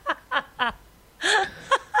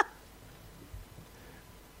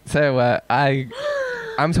 So,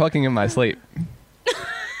 I'm talking in my sleep.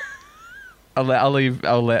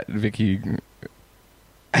 I'll let Vicki...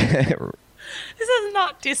 This is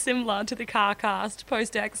not dissimilar to the car cast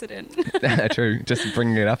post-accident. True, just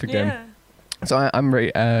bringing it up again. Yeah. So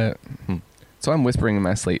I'm whispering in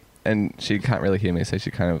my sleep, and she can't really hear me, so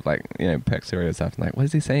she kind of perks her ears up and like, what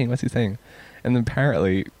is he saying? What's he saying? And then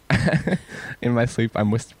apparently, in my sleep,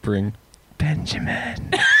 I'm whispering,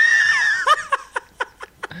 Benjamin.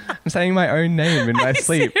 I'm saying my own name in my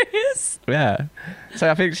sleep. Serious? Yeah.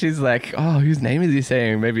 So I think she's like, oh, whose name is he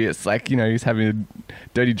saying? Maybe it's like, he's having a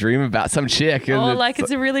dirty dream about some chick.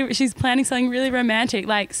 And she's planning something really romantic,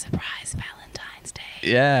 like surprise Valentine's Day.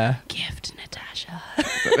 Yeah. Gift Natasha.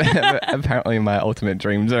 Apparently my ultimate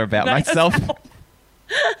dreams are about myself.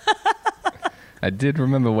 I did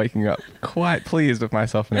remember waking up quite pleased with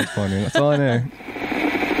myself the next morning. That's all I know.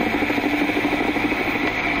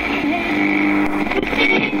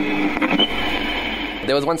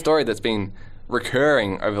 There was one story that's been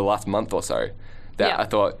recurring over the last month or so that I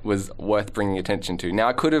thought was worth bringing attention to. Now,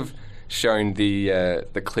 I could have shown the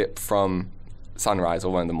clip from Sunrise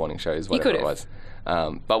or one of the morning shows, whatever it was.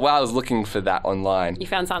 But while I was looking for that online... You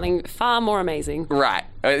found something far more amazing. Right.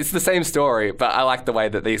 It's the same story, but I like the way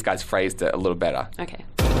that these guys phrased it a little better. Okay.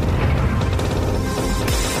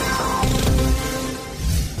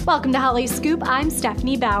 Welcome to Holly's Scoop. I'm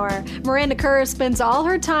Stephanie Bauer. Miranda Kerr spends all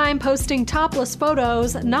her time posting topless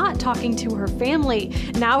photos, not talking to her family.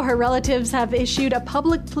 Now her relatives have issued a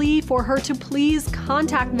public plea for her to please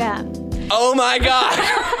contact them. Oh my God!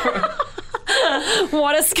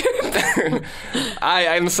 What a scoop.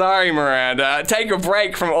 I'm sorry, Miranda. Take a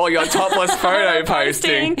break from all your topless photo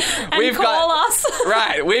posting. And call us.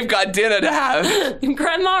 Right, we've got dinner to have.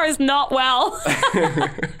 Grandma is not well.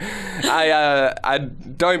 I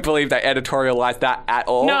don't believe they editorialized that at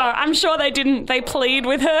all. No, I'm sure they didn't. They plead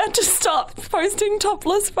with her to stop posting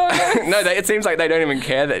topless photos. No, it seems like they don't even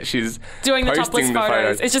care that she's doing the posting topless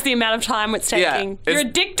photos. It's just the amount of time it's taking. Yeah, You're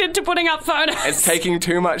addicted to putting up photos. It's taking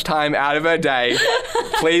too much time out of her day.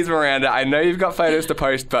 Please, Miranda, I know you've got photos to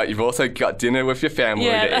post, but you've also got dinner with your family to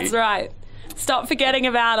eat. Yeah, that's right. Stop forgetting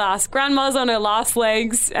about us. Grandma's on her last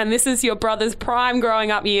legs, and this is your brother's prime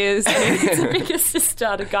growing up years. And he needs a bigger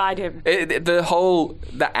sister to guide him.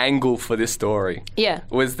 The angle for this story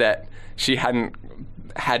was that she hadn't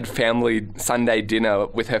had family Sunday dinner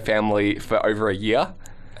with her family for over a year.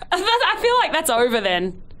 I feel like that's over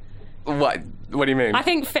then. What? What do you mean? I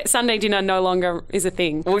think Sunday dinner no longer is a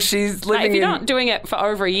thing. Well, she's living if you're not doing it for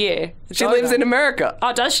over a year. She lives in America.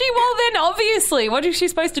 Oh, does she? Well, then obviously. What is she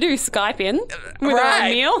supposed to do? Skype in with her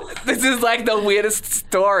meal? This is like the weirdest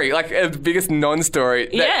story, like the biggest non-story.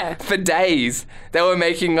 Yeah. For days, they were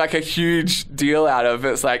making like a huge deal out of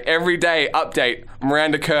it. It's like every day update,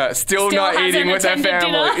 Miranda Kerr still not eating with her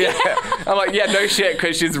family. Yeah. I'm like, yeah, no shit,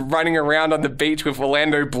 because she's running around on the beach with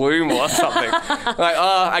Orlando Bloom or something. Like,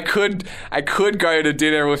 oh, I could go to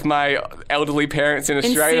dinner with my elderly parents in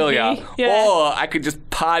Australia, or I could just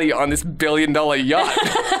party on this $1 billion yacht.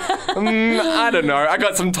 I don't know. I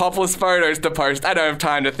got some topless photos to post. I don't have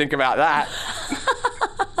time to think about that.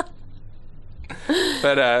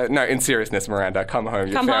 But no, in seriousness, Miranda, come home.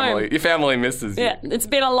 Your family misses you. Yeah, it's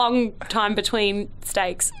been a long time between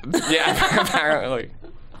steaks. Yeah, apparently.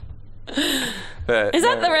 But, is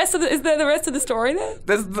that the rest of is there the rest of the story there?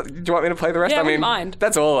 Do you want me to play the rest? Yeah, I mean, mind.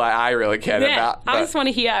 That's all I really cared about. I just want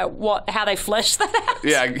to hear how they flesh that out.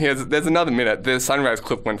 Yeah, there's another minute. The Sunrise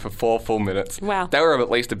clip went for 4 full minutes. Wow. They were at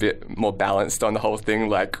least a bit more balanced on the whole thing,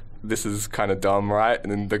 like, this is kind of dumb, right?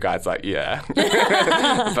 And then the guy's like, yeah.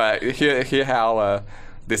 But hear how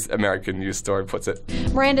this American news story puts it.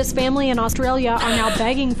 Miranda's family in Australia are now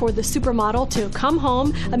begging for the supermodel to come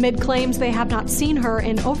home amid claims they have not seen her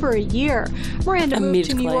in over a year. Miranda moved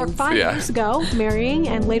to New York 5 years ago, marrying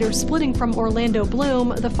and later splitting from Orlando Bloom,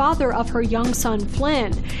 the father of her young son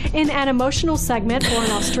Flynn. In an emotional segment for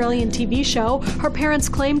an Australian TV show, her parents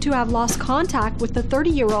claim to have lost contact with the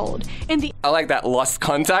 30-year-old. I like that, lost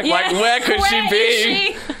contact. Like, where could she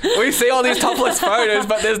be? We see all these topless photos,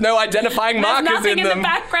 but there's no identifying markers in them. Nothing in the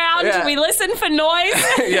background. Yeah. We listen for noise.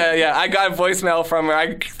 yeah. I got a voicemail from her.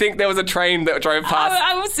 I think there was a train that drove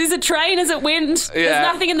past. Is it train? Is it wind? Yeah.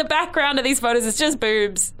 There's nothing in the background of these photos. It's just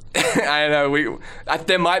boobs. I know.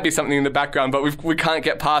 There might be something in the background, but we can't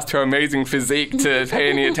get past her amazing physique to pay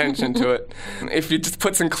any attention to it. If you just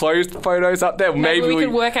put some closed photos up there, maybe we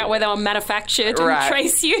could work out where they were manufactured and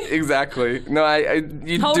trace you. Exactly. No,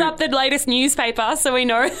 Hold up the latest newspaper so we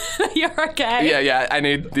know that you're okay. Yeah. I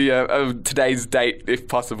need the today's date, if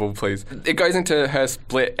possible, please. It goes into her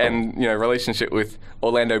split and relationship with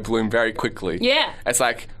Orlando Bloom very quickly. Yeah. It's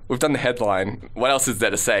like, we've done the headline. What else is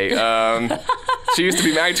there to say? She used to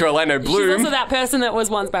be married to Orlando Bloom. She's also that person that was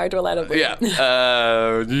once married to Orlando Bloom. Yeah.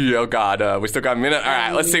 Oh, God. We still got a minute? All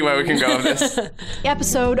right, let's see where we can go with this.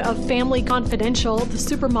 Episode of Family Confidential, the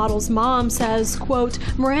supermodel's mom says, quote,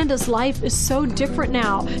 Miranda's life is so different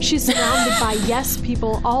now. She's surrounded by yes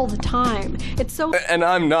people all the time. It's so... And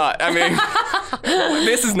I'm not. I mean,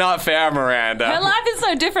 this is not fair, Miranda. Her life is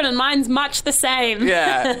so different and mine's much the same.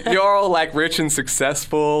 Yeah. You're all like rich and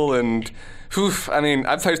successful and...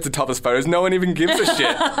 I've posted topless photos. No one even gives a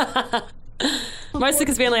shit. Mostly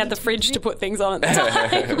because we only had the fridge to put things on at the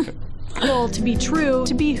time. To be true,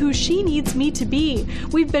 to be who she needs me to be.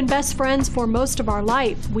 We've been best friends for most of our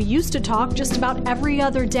life. We used to talk just about every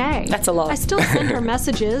other day. That's a lot. I still send her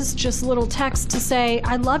messages, just little texts to say,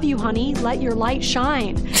 I love you, honey, let your light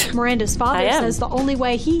shine. Miranda's father says the only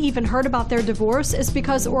way he even heard about their divorce is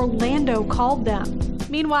because Orlando called them.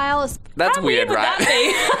 Meanwhile, that's weird, right?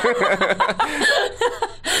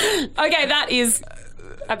 Okay, that is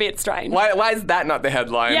a bit strange. Why is that not the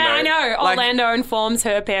headline? Yeah, though? I know. Orlando informs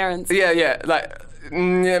her parents. Yeah.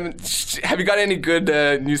 Have you got any good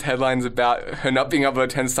news headlines about her not being able to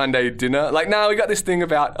attend Sunday dinner? No, we got this thing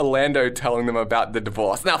about Orlando telling them about the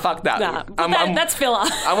divorce. No, fuck that. That's filler.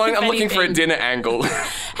 I'm looking for a dinner angle.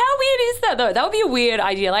 How weird is that, though? That would be a weird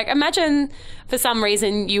idea. Imagine for some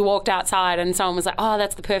reason you walked outside and someone was like, oh,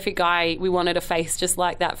 that's the perfect guy. We wanted a face just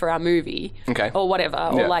like that for our movie. Okay. Or whatever.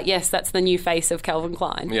 Or yes, that's the new face of Calvin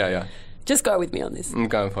Klein. Yeah. Just go with me on this. I'm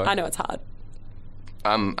going for it. I know it's hard.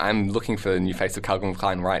 I'm looking for the new face of Calvin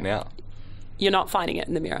Klein right now. You're not finding it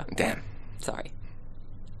in the mirror. Damn. Sorry.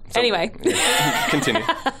 So, anyway. Continue.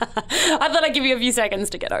 I thought I'd give you a few seconds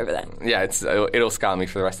to get over that. Yeah, it'll scar me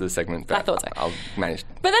for the rest of the segment, but I thought so. I'll manage.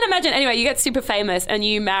 But then imagine, anyway, you get super famous and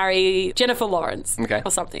you marry Jennifer Lawrence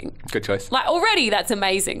or something. Good choice. Already that's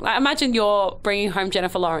amazing. Imagine you're bringing home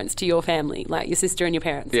Jennifer Lawrence to your family, your sister and your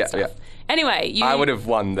parents and stuff. Yeah. Anyway, I would have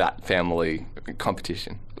won that family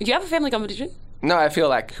competition. Do you have a family competition? No, I feel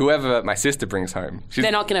like whoever my sister brings home...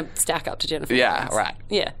 They're not going to stack up to Jennifer Lawrence. Yeah, right.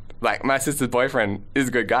 Yeah. My sister's boyfriend is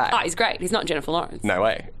a good guy. Oh, he's great. He's not Jennifer Lawrence. No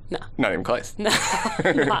way. No. Not even close. No.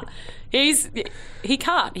 He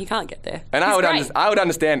can't get there. And I would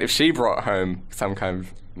understand if she brought home some kind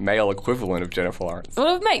of male equivalent of Jennifer Lawrence. Well,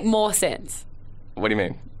 it would make more sense. What do you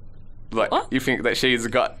mean? What? You think that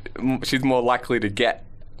she's more likely to get...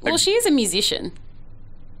 Well, she is a musician.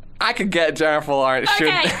 I could get Jennifer Lawrence.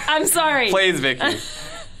 Okay, I'm sorry. Please, Vicki.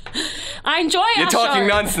 I enjoy You're talking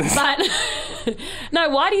nonsense. But no,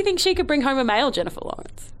 why do you think she could bring home a male Jennifer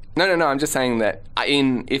Lawrence? No. I'm just saying that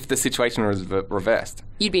if the situation was reversed,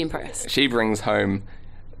 you'd be impressed. She brings home,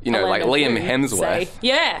 Liam Hemsworth. Say.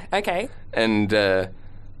 Yeah. Okay. And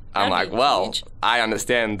I'm like, well, I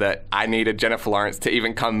understand that I needed Jennifer Lawrence to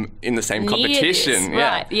even come in the same competition.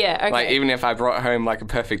 Yeah. Right. Yeah. Okay. Even if I brought home a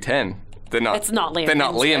perfect 10, they're not. It's not Liam. They're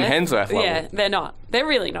not Liam Hemsworth level. Yeah, they're not. They're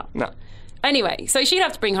really not. No. Anyway, so she'd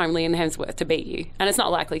have to bring home Liam Hemsworth to beat you, and it's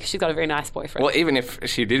not likely because she's got a very nice boyfriend. Well, even if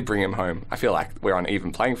she did bring him home, I feel like we're on an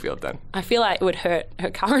even playing field then. I feel like it would hurt her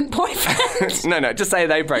current boyfriend. No, just say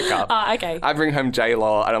they break up. Okay. I bring home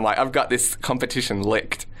J-Law, and I'm like, I've got this competition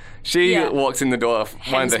licked. She walks in the door of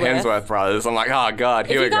one of the Hemsworth brothers. I'm like, oh, God,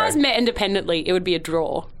 here we go. If you guys met independently, it would be a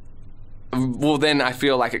draw. Well, then I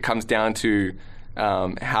feel like it comes down to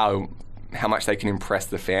how much they can impress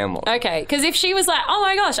the family. Okay, because if she was like, oh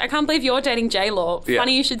my gosh, I can't believe you're dating J-Law.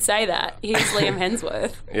 Funny you should say that. Here's Liam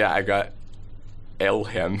Hemsworth. Yeah, I got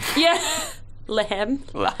Elhem. Yeah. Lehem.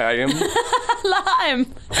 Lime. Lime.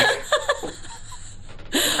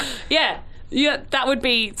 Yeah. Yeah, that would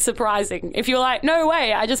be surprising. If you were like, no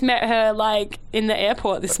way, I just met her like in the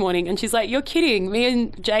airport this morning, and she's like, you're kidding. Me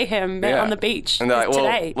and Jayhem met on the beach and they're like,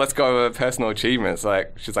 today. Well, let's go over personal achievements.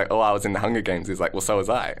 Like, she's like, oh, I was in the Hunger Games. He's like, well, so was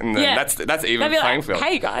I. And then that's even playing field.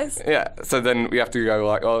 Hey, guys. Yeah. So then we have to go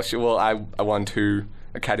like, oh, well, I won 2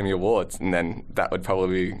 Academy Awards, and then that would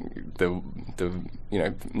probably be the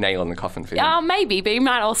nail in the coffin for him. Maybe, but he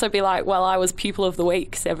might also be like, well, I was pupil of the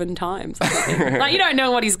week 7 times. Like, you don't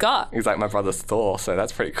know what he's got. He's like my brother's Thor, so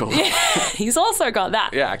that's pretty cool. Yeah, he's also got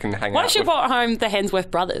that. Yeah, I can hang out. What if you brought home the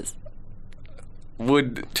Hemsworth brothers?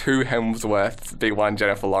 Would 2 Hemsworths be one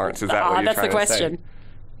Jennifer Lawrence? Is that what you're that's trying the to question. say?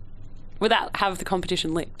 Would that have the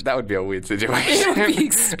competition licked? That would be a weird situation. It would be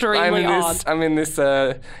extremely odd. I'm in this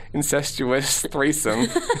incestuous threesome.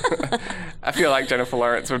 I feel like Jennifer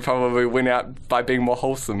Lawrence would probably win out by being more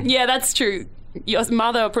wholesome. Yeah, that's true. Your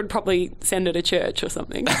mother would probably send her to church or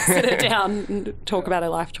something. Sit her down and talk about her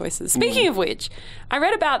life choices. Speaking of which, I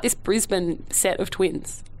read about this Brisbane set of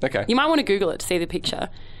twins. Okay. You might want to Google it to see the picture.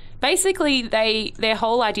 Basically, their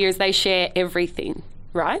whole idea is they share everything,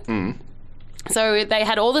 right? Mm. So they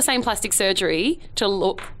had all the same plastic surgery to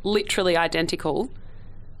look literally identical.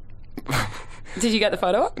 Did you get the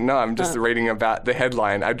photo? No, I'm just reading about the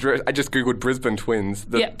headline. I just Googled Brisbane twins.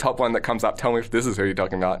 The top one that comes up, tell me if this is who you're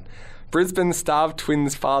talking about. Brisbane starved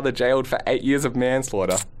twins' father jailed for 8 years of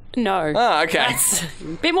manslaughter. No. Oh, okay. That's a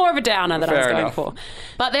bit more of a downer than I was going for.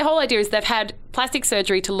 But their whole idea is they've had plastic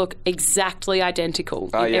surgery to look exactly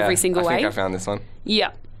identical in every single way. I think I found this one.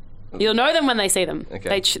 Yeah. You'll know them when they see them.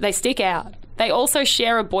 Okay. They stick out. They also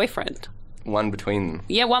share a boyfriend. One between them.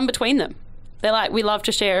 Yeah, one between them. They're like, we love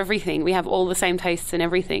to share everything. We have all the same tastes in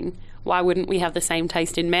everything. Why wouldn't we have the same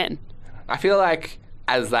taste in men? I feel like,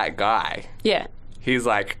 as that guy, he's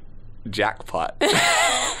like, jackpot.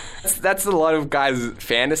 That's a lot of guys'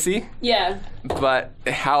 fantasy. Yeah. But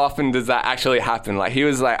how often does that actually happen? Like, he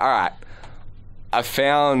was like, all right, I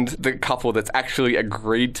found the couple that's actually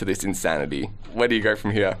agreed to this insanity. Where do you go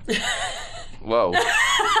from here? Whoa.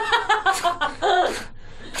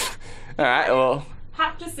 All right, well.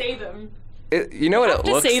 Have to see them. You know what it looks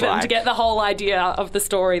like. Have to see them to get the whole idea of the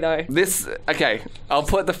story, though. Okay, I'll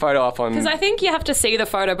put the photo up on... Because I think you have to see the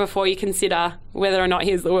photo before you consider whether or not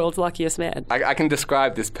he's the world's luckiest man. I can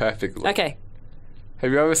describe this perfectly. Okay.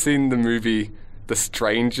 Have you ever seen the movie The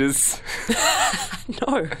Strangers?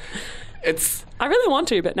 No. I really want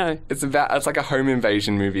to, but no. It's like a home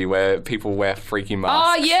invasion movie where people wear freaky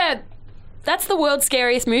masks. Oh, yeah. That's the world's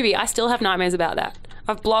scariest movie. I still have nightmares about that.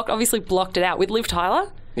 I've obviously blocked it out with Liv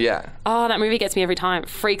Tyler. Yeah. Oh, that movie gets me every time. It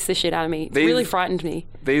freaks the shit out of me. It really frightened me.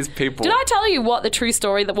 These people... Did I tell you what the true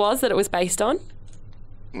story that it was based on?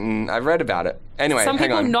 I read about it. Anyway, Some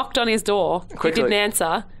people on. knocked on his door. Quickly. He didn't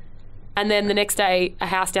answer. And then the next day, a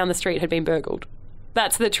house down the street had been burgled.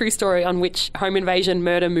 That's the true story on which home invasion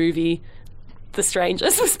murder movie The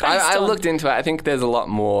Strangers was based on. I looked into it. I think there's a lot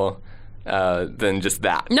more... than just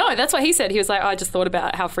that. No, that's what he said. He was like, I just thought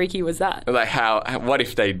about how freaky was that. Like, what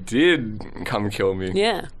if they did come kill me?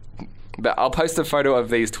 Yeah. But I'll post a photo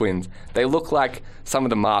of these twins. They look like some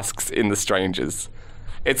of the masks in The Strangers.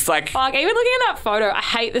 It's like... Fuck, even looking at that photo, I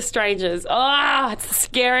hate The Strangers. It's the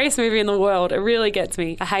scariest movie in the world. It really gets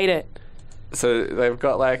me. I hate it. So they've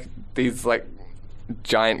got like these like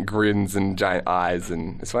giant grins and giant eyes,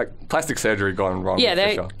 and it's like plastic surgery gone wrong. Yeah,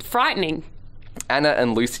 they're frightening. Anna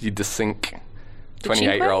and Lucy DeCinque,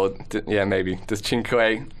 28-year-old. Yeah, maybe.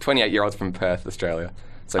 DeCinque, 28-year-olds from Perth, Australia.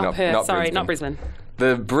 So not Perth, Brisbane. Not Brisbane.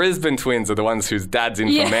 The Brisbane twins are the ones whose dad's in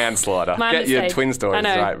for manslaughter. Get your twin stories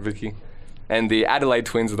right, Vicki. And the Adelaide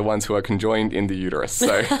twins are the ones who are conjoined in the uterus.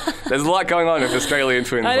 So there's a lot going on with Australian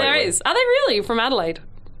twins lately. There is. Are they really from Adelaide?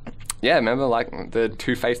 Yeah, remember, like, the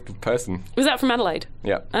two-faced person. Was that from Adelaide?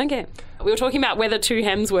 Yeah. Okay. We were talking about whether 2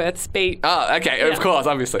 Hemsworths beat... Oh, okay, of course,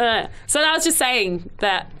 obviously. So I was just saying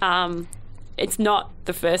that it's not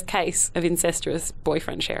the first case of incestuous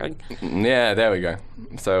boyfriend sharing. Yeah, there we go.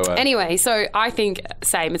 So anyway, so I think,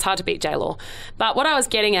 same, it's hard to beat J-Law. But what I was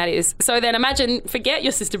getting at is, so then imagine, forget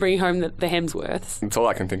your sister bringing home the Hemsworths. That's all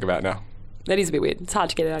I can think about now. That is a bit weird. It's hard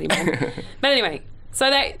to get it out of your mind. But anyway,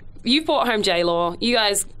 so you've brought home J-Law. You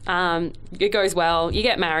guys, it goes well. You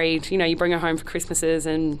get married. You know, you bring her home for Christmases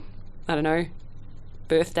and, I don't know,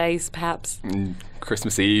 birthdays, perhaps.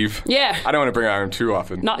 Christmas Eve. Yeah. I don't want to bring her home too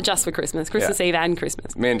often. Not just for Christmas. Christmas Eve and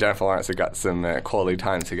Christmas. Me and Jennifer Lawrence have got some quality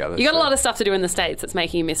time together. You got a lot of stuff to do in the States that's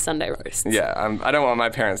making you miss Sunday roasts. Yeah. I don't want my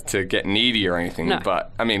parents to get needy or anything. No.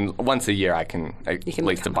 But, I mean, once a year I can at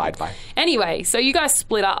least abide by. Anyway, so you guys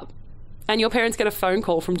split up and your parents get a phone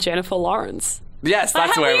call from Jennifer Lawrence. Yes,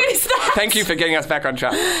 that's how weird is that? Thank you for getting us back on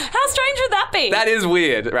track. How strange would that be? That is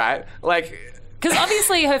weird, right? Like, Because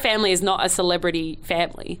obviously her family is not a celebrity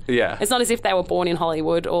family. Yeah. It's not as if they were born in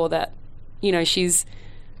Hollywood or that, she's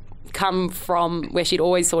come from where she'd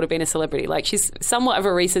always sort of been a celebrity. Like, she's somewhat of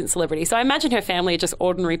a recent celebrity. So I imagine her family are just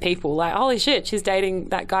ordinary people. Like, holy shit, she's dating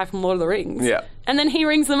that guy from Lord of the Rings. Yeah. And then he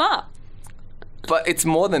rings them up. But it's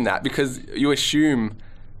more than that, because you assume...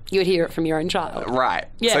 You would hear it from your own child. Right.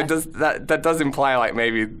 Yeah. So that does imply, like,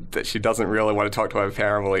 maybe that she doesn't really want to talk to her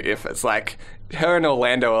family if it's like her and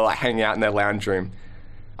Orlando are like hanging out in their lounge room.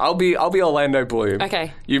 I'll be Orlando Bloom.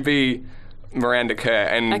 Okay. You be Miranda Kerr,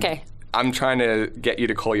 and okay. I'm trying to get you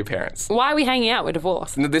to call your parents. Why are we hanging out? We're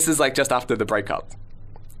divorced. No, this is like just after the breakup.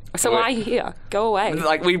 So why are you here? Go away.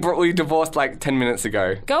 Like, we divorced like 10 minutes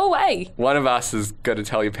ago. Go away. One of us is going to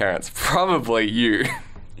tell your parents. Probably you.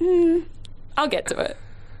 I'll get to it.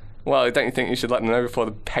 Well, don't you think you should let them know before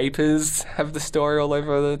the papers have the story all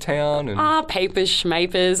over the town? And... papers,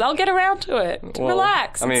 schmapers. I'll get around to it. Well,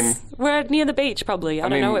 relax. I mean... We're near the beach, probably. I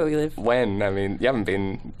don't know where we live. When? I mean, you haven't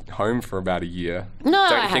been home for about a year. No, I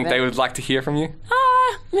Don't you think haven't. they would like to hear from you?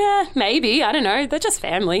 Yeah, maybe. I don't know. They're just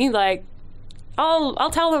family. Like,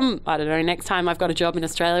 I'll tell them, I don't know, next time I've got a job in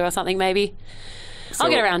Australia or something, maybe. So,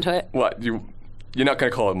 I'll get around to it. What? You're not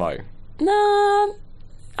going to call it Mo? No,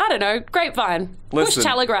 I don't know. Grapevine. Listen. Bush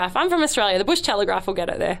Telegraph. I'm from Australia. The Bush Telegraph will get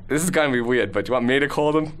it there. This is going to be weird, but do you want me to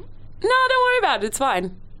call them? No, don't worry about it. It's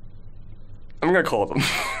fine. I'm going to call them.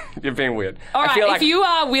 You're being weird. All right, I feel if like you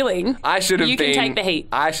are willing, you can take the heat.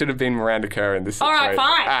 I should have been Miranda Kerr in this All situation.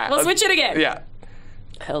 right, fine. We'll switch it again. Yeah.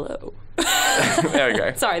 Hello. There we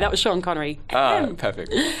go. Sorry, that was Sean Connery.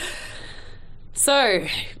 Perfect. So,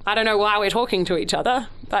 I don't know why we're talking to each other,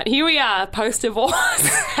 but here we are, post-divorce,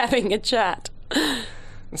 having a chat.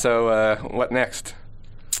 So, what next?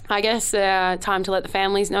 I guess time to let the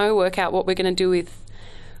families know, work out what we're going to do with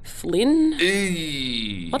Flynn.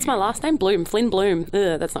 What's my last name? Bloom. Flynn Bloom.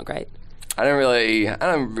 Ugh, that's not great. I don't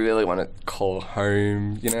really want to call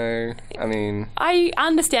home, I mean... I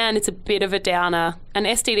understand it's a bit of a downer, and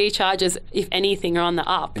STD charges, if anything, are on the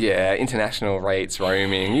up. Yeah, international rates,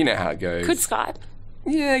 roaming, you know how it goes. Could Skype?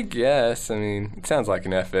 Yeah, I guess. I mean, it sounds like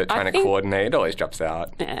an effort trying to coordinate. It always drops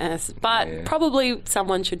out. Yes, but probably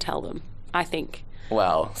someone should tell them, I think.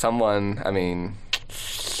 Well, someone, I mean...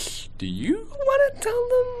 Do you want to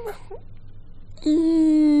tell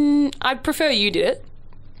them? I'd prefer you did it.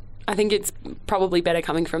 I think it's probably better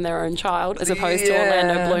coming from their own child as opposed to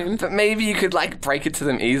Orlando Bloom. But maybe you could, break it to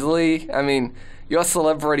them easily. I mean, you're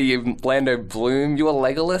celebrity Orlando Bloom. You're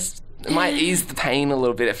Legolas. It might ease the pain a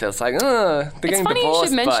little bit if it's like, they're getting divorced. It's funny you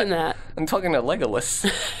should mention that. I'm talking to Legolas.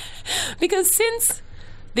 Because since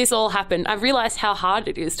this all happened, I've realised how hard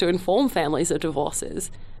it is to inform families of divorces.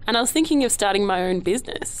 And I was thinking of starting my own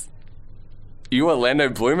business. You, Orlando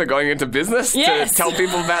Bloom, are going into business to tell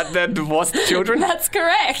people about their divorced children? That's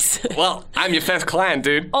correct. Well, I'm your first client,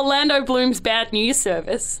 dude. Orlando Bloom's bad news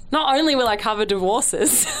service. Not only will I cover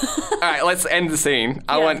divorces. All right, let's end the scene.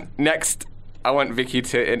 I want Vicki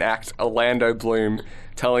to enact Orlando Bloom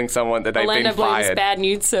telling someone that they've been fired. Orlando Bloom's bad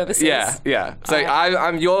news services. Yeah. So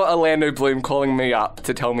I'm your Orlando Bloom calling me up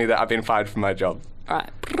to tell me that I've been fired from my job. All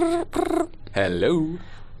right. Hello.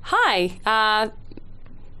 Hi.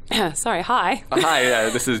 Sorry, hi. Hi,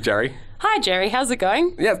 this is Jerry. Hi, Jerry. How's it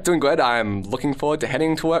going? Yeah, it's doing good. I'm looking forward to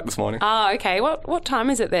heading to work this morning. Oh, okay. What time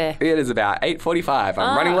is it there? It is about 8:45.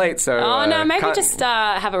 I'm running late, so... Oh, no, maybe just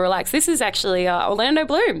have a relax. This is actually Orlando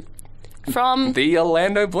Bloom from... The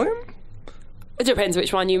Orlando Bloom? It depends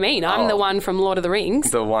which one you mean. I'm the one from Lord of the Rings.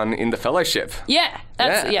 The one in the Fellowship. Yeah,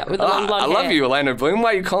 with the long blonde hair. I love you, Orlando Bloom.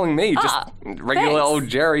 Why are you calling me? Just regular thanks. old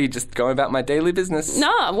Jerry, just going about my daily business.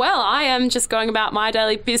 No, well, I am just going about my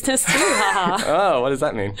daily business too, haha. Oh, what does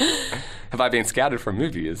that mean? Have I been scouted for a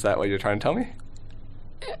movie? Is that what you're trying to tell me?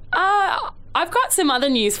 I've got some other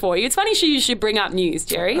news for you. It's funny you should bring up news,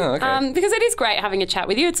 Jerry. Oh, okay. Because it is great having a chat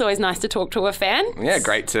with you. It's always nice to talk to a fan. Yeah,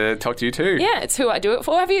 great to talk to you too. Yeah, it's who I do it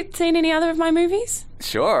for. Have you seen any other of my movies?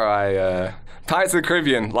 Sure, Pirates of the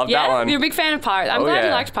Caribbean. Love that one. You're a big fan of Pirates. I'm glad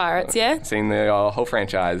you liked Pirates, yeah? Seen the whole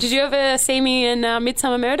franchise. Did you ever see me in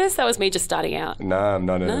Midsummer Murders? That was me just starting out. No, I'm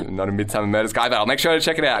not a Midsummer Murders guy, but I'll make sure to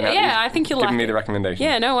check it out. Yeah, I think you'll like it. Giving me the recommendation.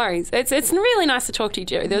 Yeah, no worries. It's really nice to talk to you,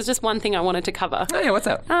 Jerry. There was just one thing I wanted to cover. Oh, yeah, what's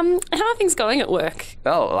up? How are things going at work?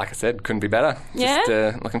 Oh, like I said, couldn't be better. Yeah?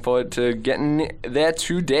 Just looking forward to getting there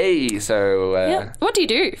today. So, yeah. What do you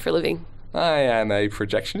do for a living? I am a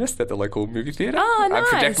projectionist at the local movie theatre. Oh, nice. I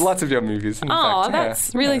project lots of your movies. In fact,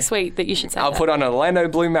 that's really sweet that you should say I'll that. put on an Orlando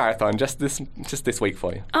Bloom marathon just this week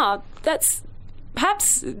for you. Oh, that's...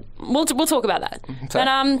 Perhaps... We'll talk about that.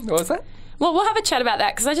 Sorry? What was that? Well, we'll have a chat about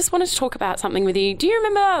that because I just wanted to talk about something with you. Do you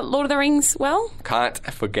remember Lord of the Rings well? Can't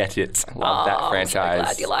forget it. Love that franchise. I'm so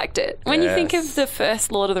glad you liked it. When you think of the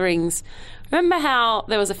first Lord of the Rings, remember how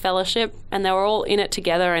there was a fellowship and they were all in it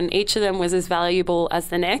together and each of them was as valuable as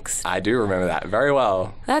the next? I do remember that very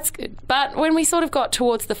well. That's good. But when we sort of got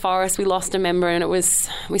towards the forest, we lost a member and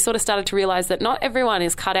we sort of started to realise that not everyone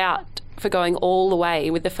is cut out for going all the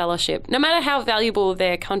way with the fellowship. No matter how valuable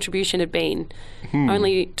their contribution had been,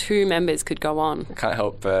 only 2 members could go on. I can't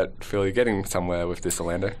help but feel you're getting somewhere with this,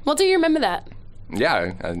 Orlando. Well, do you remember that?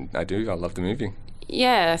 Yeah, I do. I love the movie.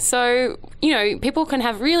 Yeah, so, people can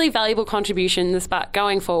have really valuable contributions, but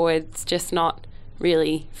going forward, it's just not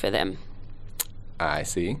really for them. I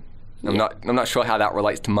see. I'm not sure how that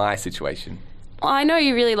relates to my situation. Well, I know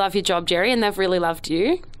you really love your job, Jerry, and they've really loved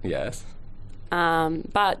you. Yes.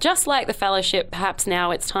 But just like the fellowship, perhaps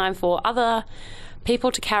now it's time for other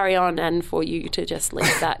people to carry on and for you to just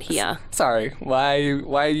leave that here. Sorry, why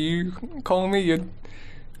are you calling me?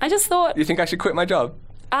 I just thought... You think I should quit my job?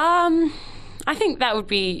 I think that would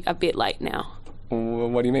be a bit late now.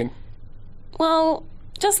 What do you mean? Well,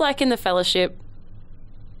 just like in the fellowship,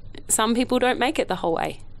 some people don't make it the whole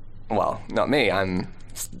way. Well, not me. I'm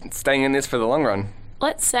staying in this for the long run.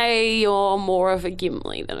 Let's say you're more of a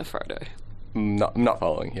Gimli than a Frodo. I'm not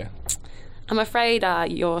following you. I'm afraid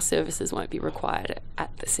your services won't be required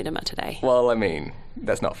at the cinema today. Well, I mean,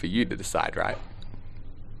 that's not for you to decide, right?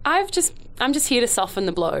 I'm just here to soften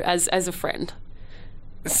the blow as a friend.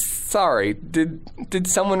 Sorry, did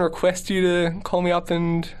someone request you to call me up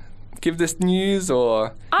and give this news,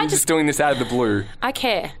 or you're just doing this out of the blue? I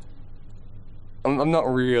care. I'm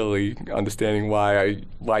not really understanding why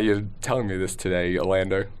you're telling me this today,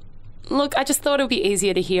 Orlando. Look, I just thought it would be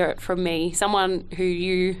easier to hear it from me, someone who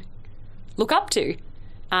you look up to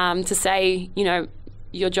say,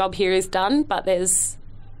 your job here is done, but there's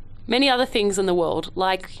many other things in the world,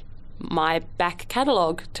 like my back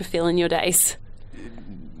catalogue to fill in your days.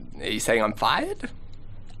 Are you saying I'm fired?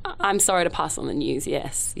 I'm sorry to pass on the news,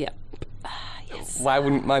 yes. Yep. Yes. Why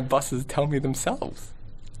wouldn't my bosses tell me themselves?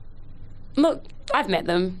 Look, I've met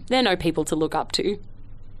them. They're no people to look up to.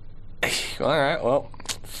 All right, well...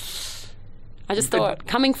 I just thought,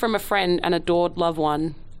 coming from a friend and adored loved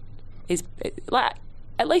one is... like,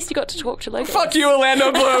 at least you got to talk to Legolas. Fuck you,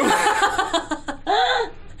 Orlando Bloom!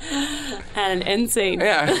 And an end scene.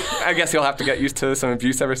 Yeah, I guess you'll have to get used to some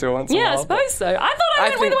abuse every so once in a while. Yeah, I suppose so. I thought I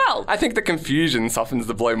went really well. I think the confusion softens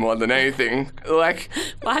the blow more than anything. Like...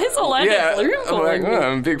 Why is Orlando Bloom calling me?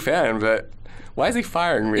 I'm a big fan, but... Why is he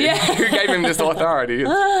firing me? Yeah. Who gave him this authority?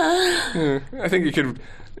 I think you could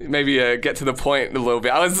maybe get to the point a little bit.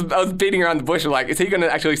 I was beating around the bush, like, is he going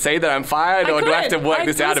to actually say that I'm fired, or do I have to work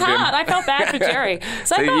this out of him? I felt bad for Jerry.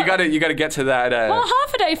 So you got to get to that. Well,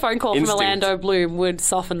 half a day phone call instinct. from Orlando Bloom would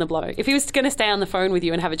soften the blow if he was going to stay on the phone with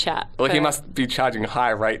you and have a chat. Well, he must be charging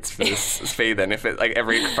high rates for this fee then. If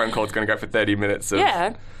every phone call is going to go for 30 minutes.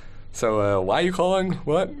 Yeah. So why are you calling?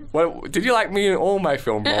 What did you like me in all my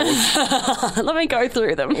film roles? Let me go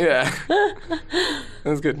through them. Yeah. That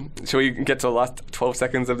was good. Shall we get to the last 12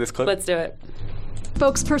 seconds of this clip? Let's do it.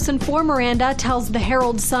 Spokesperson for Miranda tells the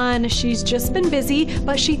Herald Sun she's just been busy,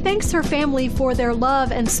 but she thanks her family for their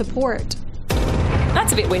love and support.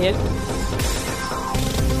 That's a bit weird.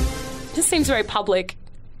 Just seems very public.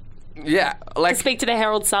 Yeah, like... To speak to the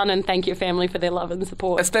Herald Sun and thank your family for their love and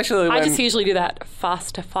support. Especially when... I just usually do that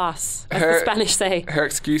fast to fast, as the Spanish say. Her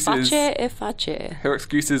excuse is... Fache. Her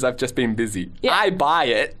excuse is, I've just been busy. Yeah. I buy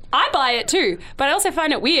it. I buy it too, but I also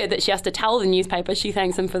find it weird that she has to tell the newspaper she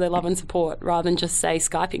thanks them for their love and support rather than just say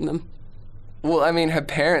Skyping them. Well, I mean, her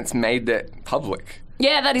parents made that public.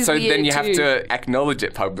 Yeah, that is weird. So then you have to acknowledge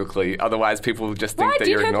it publicly, otherwise people will just think that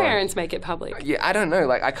you're ignoring. Why did her parents make it public? Yeah, I don't know.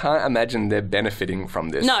 Like, I can't imagine they're benefiting from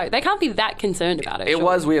this. No, they can't be that concerned about it. It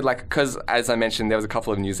was weird, like, because, as I mentioned, there was a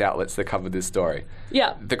couple of news outlets that covered this story.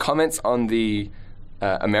 Yeah. The comments on the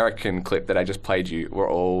American clip that I just played you were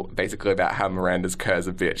all basically about how Miranda's Kerr's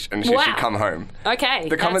a bitch and she should come home. Okay,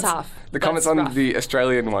 that's tough. The comments on the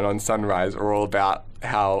Australian one on Sunrise were all about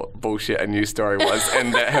how bullshit a news story was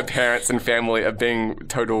and that her parents and family are being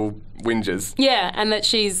total whingers. Yeah, and that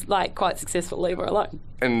she's, like, quite successful. Leave her alone.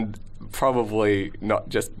 And probably not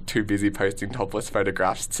just too busy posting topless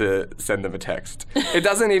photographs to send them a text. It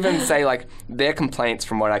doesn't even say, like, their complaints,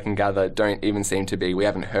 from what I can gather, don't even seem to be, we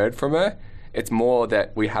haven't heard from her. It's more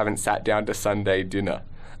that we haven't sat down to Sunday dinner.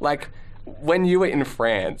 Like, when you were in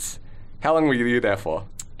France, how long were you there for?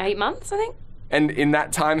 8 months, I think. And in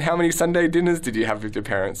that time, how many Sunday dinners did you have with your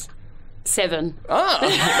parents? 7. Oh,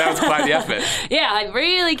 that was quite the effort. Yeah, I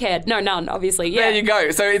really cared. No, none, obviously. Yeah. There you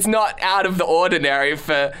go. So it's not out of the ordinary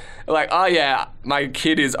for, like, oh yeah, my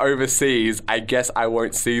kid is overseas. I guess I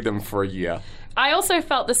won't see them for a year. I also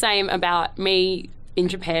felt the same about me in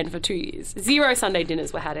Japan for 2 years. 0 Sunday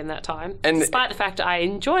dinners were had in that time, and despite the fact that I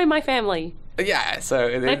enjoy my family. Yeah,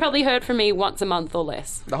 so... They probably heard from me once a month or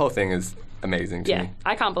less. The whole thing is amazing to me. Yeah,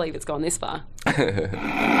 I can't believe it's gone this far. No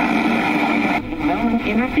one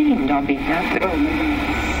intervened on behalf of...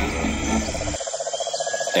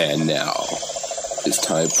 And now, it's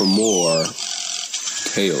time for more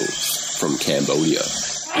Tales from Cambodia.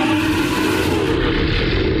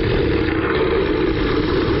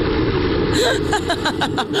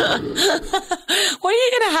 What are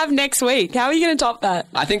you going to have next week? How are you going to top that?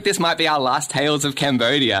 I think this might be our last Tales of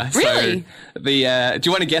Cambodia. Really? So do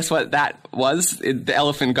you want to guess what that was? The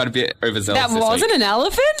elephant got a bit overzealous. That wasn't an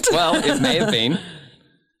elephant? Well, it may have been.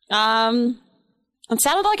 It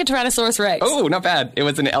sounded like a Tyrannosaurus Rex. Oh, not bad. It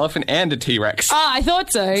was an elephant and a T-Rex. Ah, I thought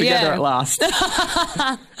so, Together at last.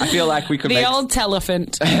 I feel like we could the old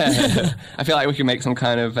telephant. I feel like we could make some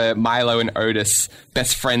kind of Milo and Otis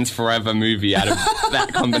best friends forever movie out of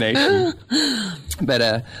that combination.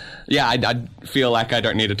 But yeah, I feel like I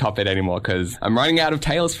don't need to top it anymore because I'm running out of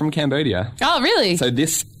tales from Cambodia. Oh, really? So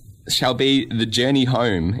this shall be the journey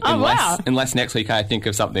home. Wow. Unless next week I think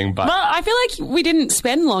of something. But well, I feel like we didn't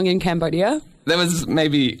spend long in Cambodia. There was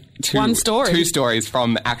maybe two stories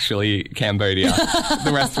from actually Cambodia.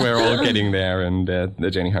 The rest we're all getting there and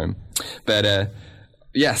the journey home. But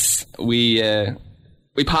yes, we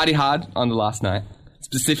partied hard on the last night.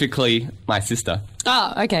 Specifically, my sister.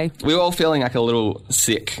 Oh, okay. We were all feeling like a little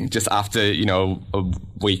sick just after, a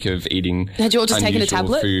week of eating Had you all just taken a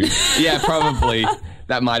tablet? Food. Yeah, probably.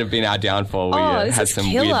 That might have been our downfall. We had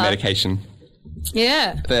some weird medication.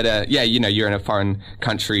 Yeah. But, you're in a foreign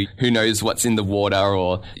country. Who knows what's in the water,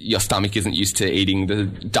 or your stomach isn't used to eating the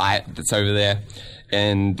diet that's over there.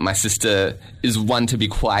 And my sister is one to be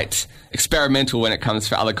quite experimental when it comes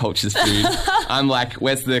for other cultures' food. I'm like,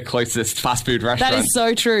 where's the closest fast food restaurant? That is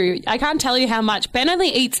so true. I can't tell you how much. Ben only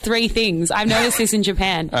eats 3 things. I've noticed this in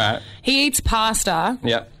Japan. All right. He eats pasta.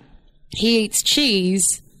 Yep. He eats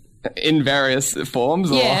cheese. In various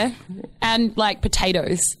forms? Yeah. And,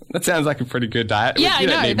 potatoes. That sounds like a pretty good diet. Yeah, I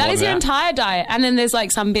know. That is your entire diet. And then there's,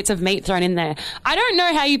 some bits of meat thrown in there. I don't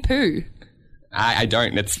know how you poo. I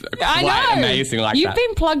don't. It's quite amazing like You've that. You've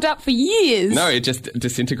been plugged up for years. No, it just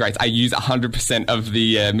disintegrates. I use 100% of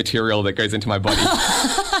the material that goes into my body.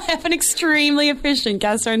 I have an extremely efficient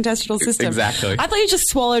gastrointestinal system. Exactly. I thought you just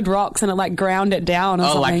swallowed rocks and it ground it down or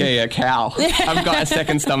something. Oh, like a cow. I've got a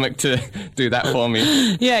second stomach to do that for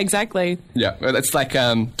me. Yeah, exactly. Yeah, it's like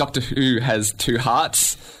Doctor Who has 2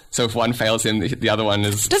 hearts. So if one fails him, the other one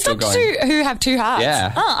is still going. Does Doctor Who have 2 hearts?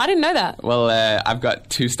 Yeah. Oh, I didn't know that. Well, I've got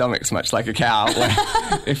 2 stomachs, much like a cow.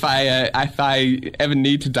 If I ever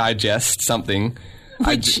need to digest something...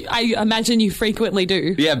 Which I imagine you frequently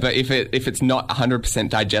do. Yeah, but if it's not 100%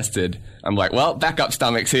 digested, I'm like, well, backup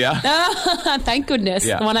stomach's here. Thank goodness.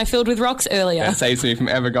 Yeah. The one I filled with rocks earlier. It saves me from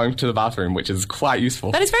ever going to the bathroom, which is quite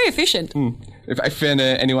useful. That is very efficient. If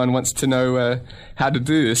anyone wants to know how to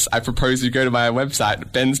do this, I propose you go to my website,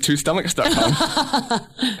 bens2stomachs.com.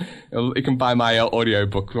 You can buy my audio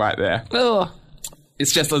book right there. Oh.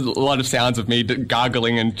 It's just a lot of sounds of me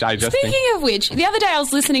gargling and digesting. Speaking of which, the other day I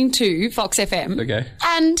was listening to Fox FM. Okay.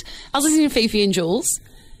 And I was listening to Fifi and Jules.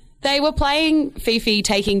 They were playing Fifi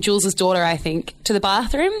taking Jules' daughter, I think, to the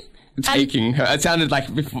bathroom. Taking her. It sounded like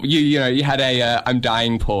you had a I'm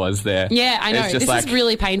dying pause there. Yeah, I know. This is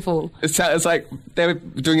really painful. It's like they were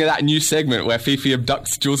doing that new segment where Fifi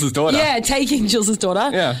abducts Jules' daughter. Yeah, taking Jules'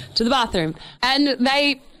 daughter to the bathroom. And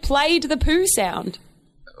they played the poo sound.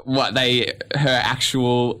 What, her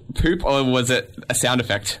actual poop, or was it a sound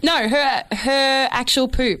effect? No, her actual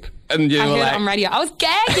poop. And I heard it on radio. I was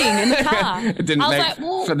gagging in the car. It didn't make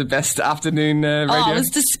for the best afternoon radio. Oh, it was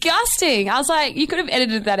disgusting. I was like, you could have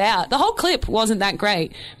edited that out. The whole clip wasn't that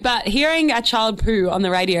great. But hearing a child poo on the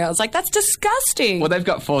radio, I was like, that's disgusting. Well, they've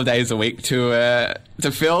got 4 days a week to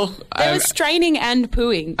fill. There was straining and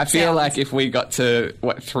pooing. I feel like if we got to,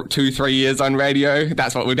 2-3 years on radio,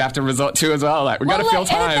 that's what we'd have to resort to as well. We've got to fill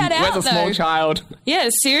time. Where's a small child? Yeah,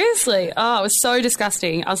 seriously. Oh, it was so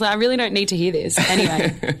disgusting. I was like, I really don't need to hear this.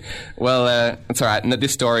 Anyway. Well, it's all right. And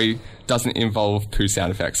this story doesn't involve poo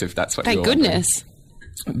sound effects, if that's what you're wondering. Thank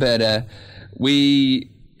goodness. But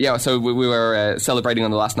so we were celebrating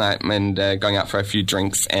on the last night and going out for a few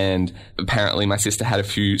drinks, and apparently my sister had a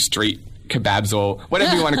few street kebabs or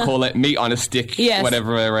whatever you want to call it, meat on a stick,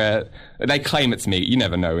 whatever. They claim it's meat. You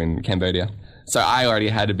never know in Cambodia. So I already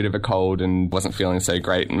had a bit of a cold and wasn't feeling so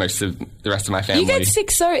great, and most of the rest of my family. You get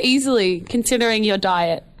sick so easily, considering your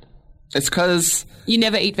diet. It's because... You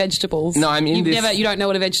never eat vegetables. No, I'm in You don't know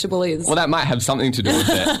what a vegetable is. Well, that might have something to do with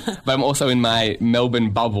it. But I'm also in my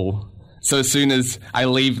Melbourne bubble. So as soon as I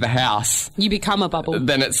leave the house... You become a bubble.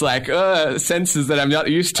 Then it's like, senses that I'm not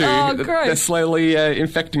used to. Oh, gross. They're slowly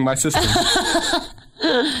infecting my system.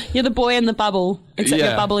 You're the boy in the bubble, except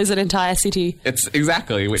your bubble is an entire city. It's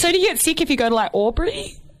exactly. So do you get sick if you go to, like,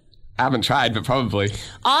 Albury? I haven't tried, but probably.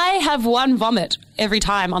 I have one vomit every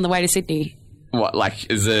time on the way to Sydney. What, like,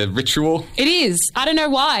 is a ritual? It is. I don't know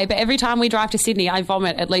why, but every time we drive to Sydney, I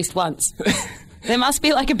vomit at least once. There must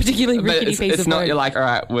be, like, a particularly rickety piece of road. It's not, you're like, all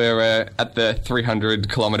right, we're at the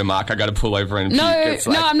 300-kilometre mark, I got to pull over and puke.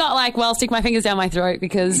 No, I'm not like, well, stick my fingers down my throat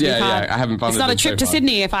because I haven't vomited. It's not a trip to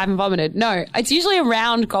Sydney if I haven't vomited. No, it's usually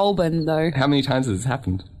around Goulburn, though. How many times has this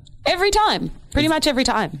happened? Every time. Pretty much every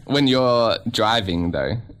time. When you're driving,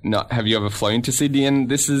 though, have you ever flown to Sydney and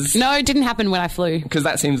this is... No, it didn't happen when I flew. Because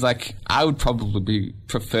that seems like I would probably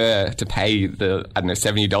prefer to pay the, I don't know,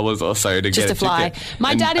 $70 or so to just get a fly. ticket.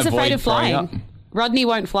 My dad is afraid of flying. Rodney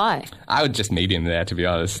won't fly. I would just meet him there, to be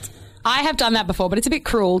honest. I have done that before, but it's a bit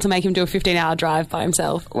cruel to make him do a 15-hour drive by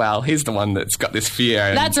himself. Well, he's the one that's got this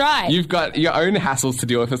fear. That's right. You've got your own hassles to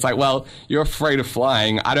deal with. It's like, well, you're afraid of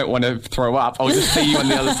flying. I don't want to throw up. I'll just see you on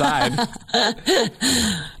the other side.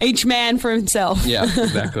 Each man for himself. Yeah,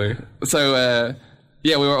 exactly. So,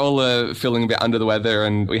 we were all feeling a bit under the weather,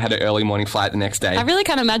 and we had an early morning flight the next day. I really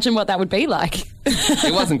can't imagine what that would be like.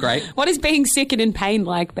 It wasn't great. What is being sick and in pain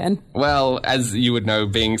like, Ben? Well, as you would know,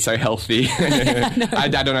 being so healthy, I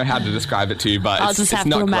don't know how to describe it to you, but I'll just have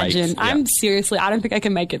to imagine. Great. I'm seriously, I don't think I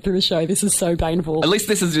can make it through the show. This is so painful. At least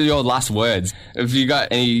this is your last words. Have you got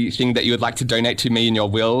anything that you would like to donate to me in your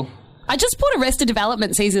will? I just bought Arrested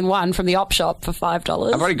Development Season 1 from the op shop for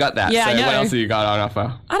 $5. I've already got that. Yeah, so I know. What else have you got on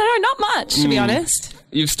offer? I don't know, not much, to be honest.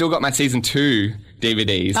 You've still got my Season 2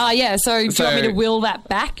 DVDs. Oh, yeah, so do you want me to will that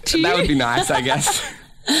back to you? That would be nice, I guess.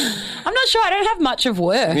 I'm not sure. I don't have much of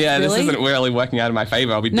work. Yeah, really. This isn't really working out in my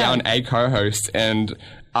favour. I'll be down a co-host and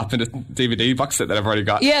up in a DVD box set that I've already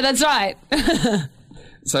got. Yeah, that's right.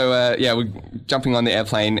 So, we're jumping on the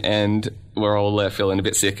airplane and we're all feeling a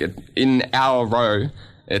bit sick. In our row,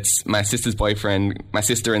 it's my sister's boyfriend, my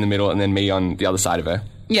sister in the middle, and then me on the other side of her.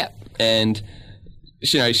 Yeah. And,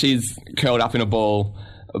 she's curled up in a ball,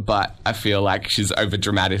 but I feel like she's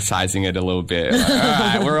over-dramatising it a little bit. Like, all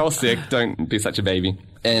right, we're all sick. Don't be such a baby.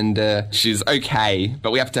 And she's okay,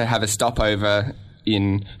 but we have to have a stopover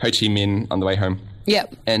in Ho Chi Minh on the way home.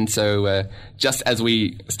 Yep. And so just as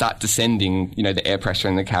we start descending, the air pressure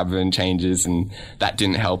in the cabin changes, and that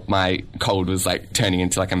didn't help. My cold was turning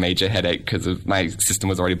into a major headache because my system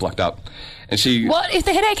was already blocked up. And What if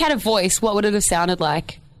the headache had a voice? What would it have sounded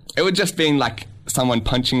like? It would just been like someone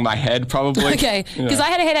punching my head, probably. Okay, because I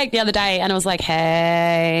had a headache the other day, and I was like,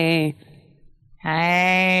 "Hey,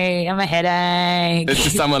 I'm a headache." It's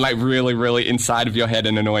just someone really, really inside of your head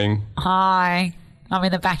and annoying. Hi. I'm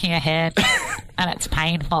in the back of your head and it's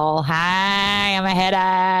painful. Hey, I'm a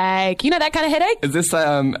headache. You know that kind of headache? Is this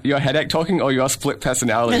your headache talking or your split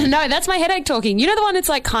personality? No, that's my headache talking. You know the one that's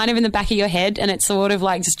kind of in the back of your head and it sort of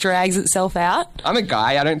just drags itself out? I'm a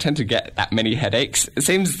guy. I don't tend to get that many headaches. It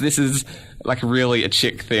seems this is really a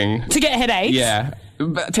chick thing. To get headaches? Yeah.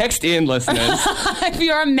 But text in, listeners. If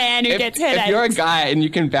you're a man who gets headaches. If you're a guy and you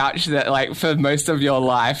can vouch that, for most of your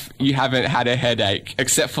life, you haven't had a headache,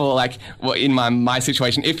 except for, in my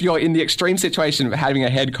situation. If you're in the extreme situation of having a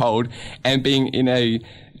head cold and being in a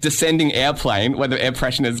descending airplane where the air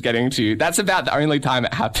pressure is getting to you, that's about the only time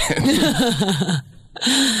it happens.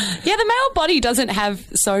 Yeah, the male body doesn't have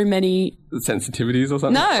so many sensitivities or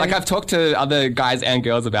something. No. I've talked to other guys and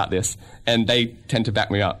girls about this, and they tend to back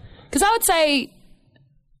me up. Because I would say,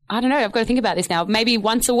 I don't know, I've got to think about this now. Maybe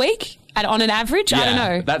once a week on an average? Yeah, I don't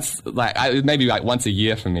know. That's maybe once a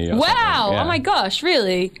year for me. Wow. Yeah. Oh my gosh,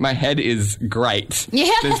 really? My head is great.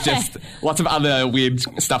 Yeah. There's just lots of other weird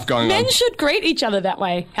stuff going on. Men should greet each other that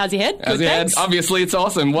way. How's your head? How's your head? Obviously, it's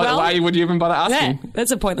awesome. Why would you even bother asking? Yeah,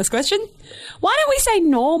 that's a pointless question. Why don't we say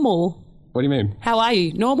normal? What do you mean? How are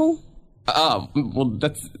you? Normal? Oh, well,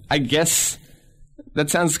 I guess that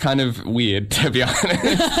sounds kind of weird, to be honest.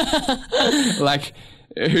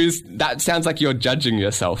 That sounds like you're judging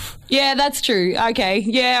yourself. Yeah, that's true. Okay.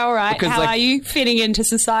 Yeah, all right. Because, how are you fitting into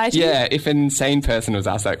society? Yeah, if an insane person was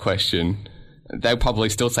asked that question, they'll probably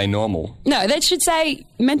still say normal. No, they should say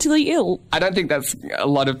mentally ill. I don't think a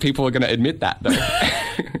lot of people are going to admit that, though.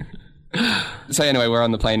 So anyway, we're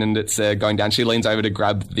on the plane and it's going down. She leans over to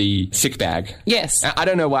grab the sick bag. Yes. I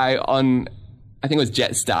don't know why I think it was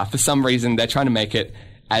Jetstar, for some reason they're trying to make it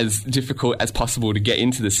as difficult as possible to get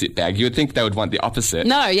into the sit bag. You would think they would want the opposite.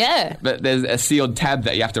 No, yeah. But there's a sealed tab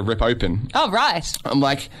that you have to rip open. Oh, right. I'm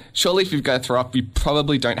like, surely if you've got to throw up, you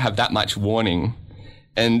probably don't have that much warning.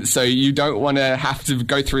 And so you don't want to have to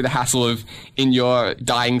go through the hassle of, in your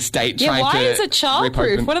dying state, trying to... Yeah, why is it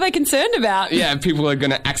childproof? What are they concerned about? Yeah, people are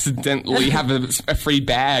going to accidentally have a free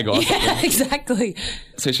bag or something. Yeah, exactly.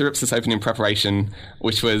 So she rips this open in preparation,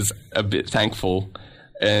 which was a bit thankful.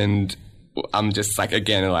 And I'm just like,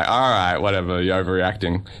 again, like, all right, whatever, you're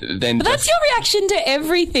overreacting. Then but that's your reaction to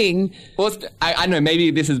everything. Well, I know,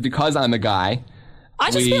 maybe this is because I'm a guy. I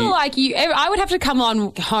just feel like I would have to come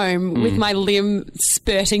on home with my limb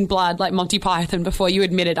spurting blood like Monty Python before you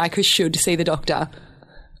admitted I should see the doctor.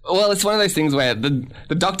 Well, it's one of those things where the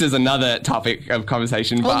doctor's another topic of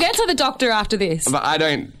conversation. We'll get to the doctor after this. But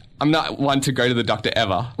I'm not one to go to the doctor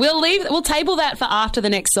ever. We'll table that for after the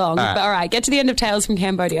next song. All right. But all right, get to the end of Tales from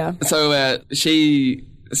Cambodia. So she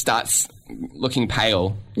starts looking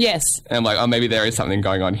pale. Yes. And I'm like, oh, maybe there is something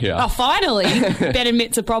going on here. Oh, finally. Ben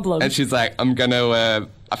admits a problem. And she's like, I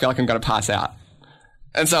feel like I'm going to pass out.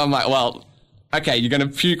 And so I'm like, well, okay, you're going to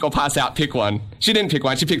puke or pass out, pick one. She didn't pick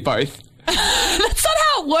one, she picked both. That's not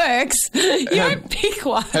how it works. You don't pick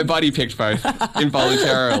one. Her body picked both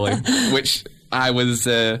involuntarily, which I was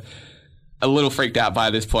a little freaked out by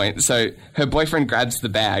this point. So her boyfriend grabs the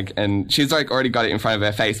bag and she's like already got it in front of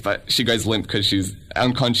her face, but she goes limp because she's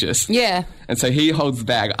unconscious. Yeah. And so he holds the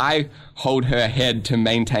bag. I hold her head to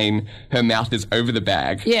maintain her mouth is over the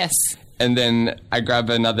bag. Yes. And then I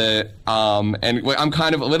grab another arm, and we're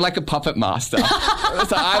like a puppet master.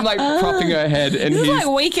 So I'm like propping her head, and he's like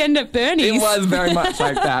Weekend at Bernie's. It was very much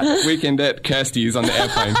like that. Weekend at Kirsty's on the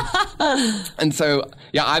airplane. And so,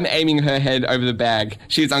 yeah, I'm aiming her head over the bag.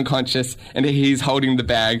 She's unconscious, and he's holding the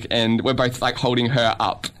bag, and we're both like holding her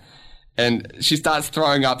up. And she starts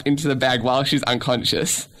throwing up into the bag while she's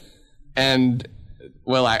unconscious. And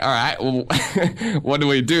we're like, all right, well, what do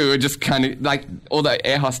we do? We're just kind of like, all the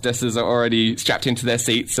air hostesses are already strapped into their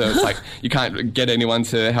seats, so it's like you can't get anyone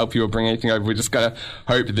to help you or bring anything over. We just gotta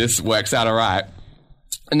hope this works out all right.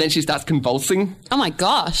 And then she starts convulsing. Oh my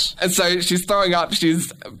gosh. And so she's throwing up,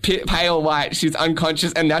 she's pale white, she's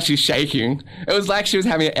unconscious, and now she's shaking. It was like she was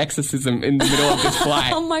having an exorcism in the middle of this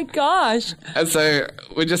flight. Oh my gosh. And so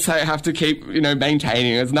we just have to keep,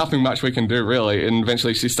 maintaining. There's nothing much we can do, really. And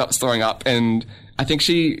eventually she stops throwing up, and I think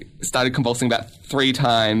she started convulsing about 3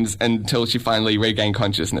 times until she finally regained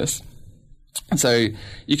consciousness. So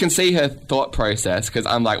you can see her thought process because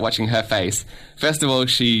I'm like watching her face. First of all,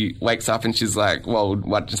 she wakes up and she's like, well,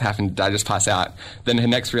 what just happened? Did I just pass out? Then her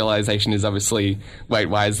next realization is obviously, wait,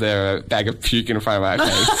 why is there a bag of puke in front of my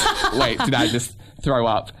face? Wait, did I just throw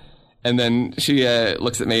up? And then she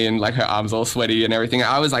looks at me and like her arm's all sweaty and everything.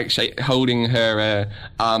 I was like holding her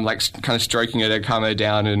arm, like kind of stroking her to calm her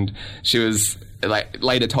down. And she was like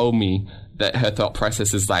later told me that her thought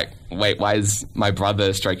process is like, wait, why is my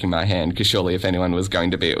brother stroking my hand? Because surely if anyone was going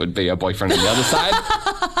to be, it would be a boyfriend on the other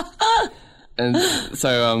side. And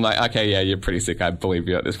so I'm like, okay, yeah, you're pretty sick. I believe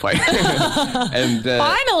you at this point. And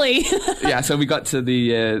finally. Yeah, so we got to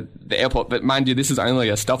the airport, but mind you, this is only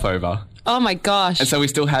a stopover. Oh my gosh. And so we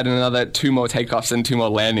still had another 2 more takeoffs and 2 more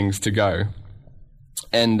landings to go.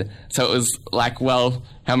 And so it was like, well,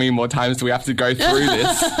 how many more times do we have to go through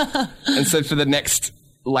this? And so for the next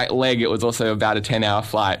leg, it was also about a 10-hour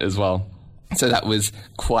flight as well. So that was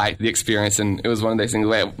quite the experience, and it was one of those things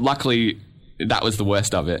where luckily that was the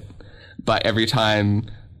worst of it. But every time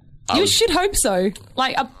you should hope so.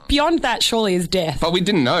 Like, beyond that surely is death. But we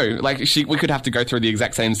didn't know. Like, we could have to go through the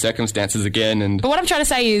exact same circumstances again. But what I'm trying to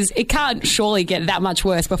say is it can't surely get that much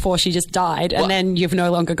worse before she just died, and then you've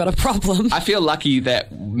no longer got a problem. I feel lucky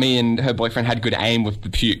that me and her boyfriend had good aim with the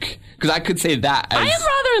puke, because I could see that as... I am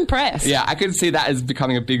rather impressed. Yeah, I could see that as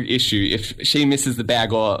becoming a big issue if she misses the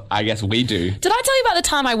bag, or I guess we do. Did I tell you about the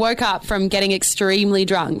time I woke up from getting extremely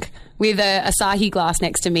drunk with a Asahi glass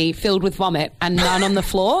next to me filled with vomit and none on the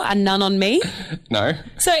floor and none on me? No.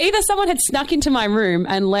 So either someone had snuck into my room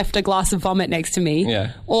and left a glass of vomit next to me,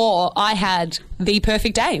 or I had the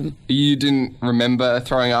perfect aim. You didn't remember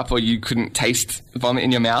throwing up, or you couldn't taste vomit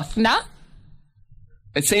in your mouth? Nah.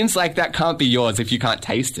 It seems like that can't be yours if you can't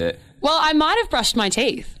taste it. Well, I might have brushed my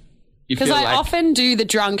teeth. Because I often do the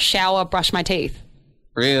drunk shower, brush my teeth.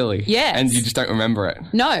 Really? Yes. And you just don't remember it?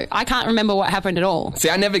 No, I can't remember what happened at all. See,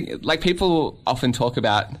 I never... Like, people often talk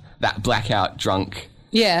about that blackout drunk.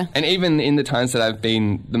 Yeah. And even in the times that I've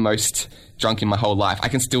been the most drunk in my whole life, I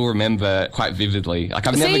can still remember quite vividly. Like,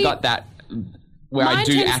 I've never got that where I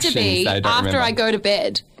do actions that I don't after remember. I go to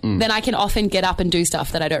bed, then I can often get up and do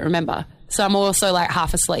stuff that I don't remember. So I'm also, like,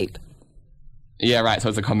 half asleep. Yeah, right. So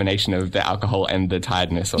it's a combination of the alcohol and the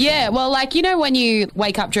tiredness. Yeah, well, like, you know, when you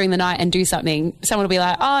wake up during the night and do something, someone will be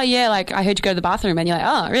like, oh, yeah, like, I heard you go to the bathroom. And you're like,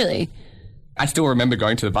 oh, really? I still remember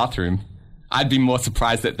going to the bathroom. I'd be more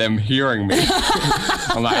surprised at them hearing me.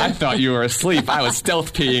 I'm like, I thought you were asleep. I was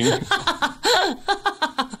stealth peeing.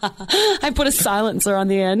 I put a silencer on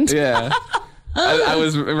the end. Yeah. I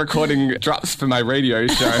was recording drops for my radio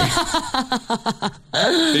show.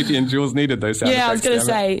 Fifi and Jules needed those sound effects. Yeah, I was going to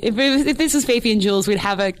say, if this was Fifi and Jules, we'd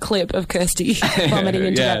have a clip of Kirsty vomiting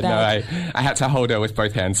into that bag. No, I had to hold her with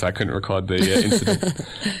both hands, so I couldn't record the incident.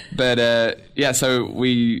 But so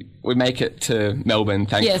we make it to Melbourne,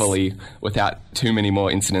 thankfully, without too many more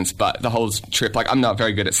incidents. But the whole trip, like, I'm not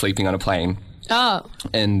very good at sleeping on a plane. Oh.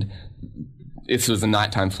 And this was a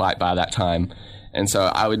nighttime flight by that time. And so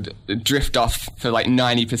I would drift off for like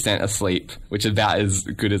 90% asleep, which is about as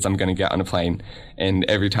good as I'm going to get on a plane. And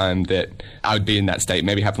every time that I would be in that state,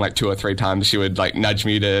 maybe happen like 2 or 3 times, she would like nudge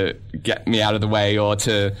me to get me out of the way or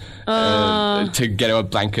to get her a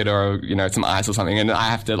blanket or, you know, some ice or something. And I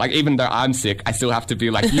have to, like, even though I'm sick, I still have to be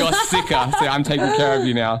like, you're sicker, so I'm taking care of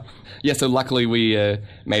you now. Yeah, so luckily we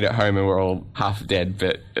made it home and we're all half dead,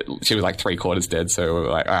 but she was like 3/4 dead, so we were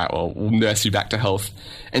like, all right, well, we'll nurse you back to health.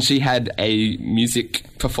 And she had a music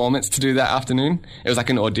performance to do that afternoon. It was like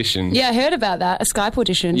an audition. Yeah, I heard about that, a Skype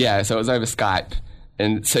audition. Yeah, so it was over Skype.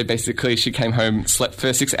 And so basically she came home, slept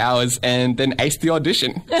for 6 hours, and then aced the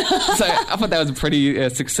audition. So I thought that was a pretty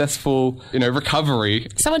successful, recovery.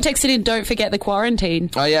 Someone texted in, don't forget the quarantine.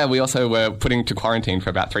 Oh, yeah, we also were put into quarantine for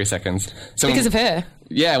about 3 seconds. So because of her?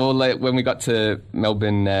 Yeah, well, when we got to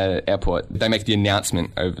Melbourne airport, they make the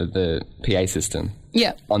announcement over the PA system.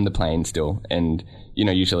 Yeah. On the plane still. And,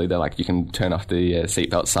 usually they're like, you can turn off the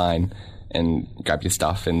seatbelt sign and grab your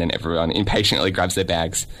stuff, and then everyone impatiently grabs their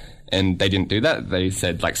bags. And they didn't do that. They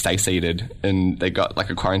said, like, stay seated. And they got, like,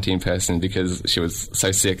 a quarantine person because she was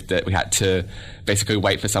so sick that we had to basically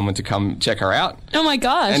wait for someone to come check her out. Oh, my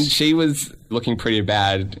gosh. And she was looking pretty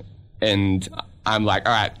bad. And I'm like,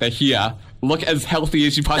 all right, they're here. Look as healthy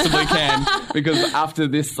as you possibly can, because after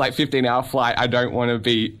this, 15-hour flight, I don't want to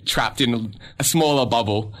be trapped in a smaller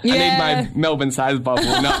bubble. Yeah. I need my Melbourne-sized bubble,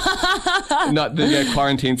 not the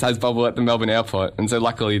quarantine-sized bubble at the Melbourne airport. And so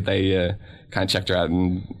luckily they kind of checked her out,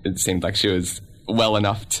 and it seemed like she was well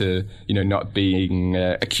enough to, not being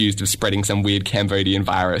accused of spreading some weird Cambodian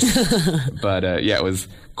virus. But, it was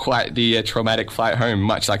quite the traumatic flight home,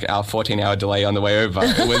 much like our 14-hour delay on the way over.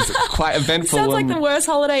 It was quite eventful. Sounds like the worst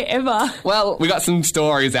holiday ever. Well, we got some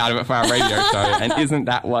stories out of it for our radio show, and isn't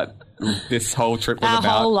that what this whole trip was about?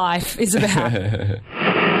 Our whole life is about.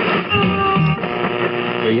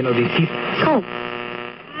 These teeth.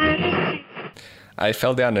 I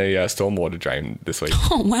fell down a stormwater drain this week.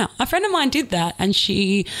 Oh, wow. A friend of mine did that, and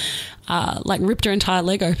she ripped her entire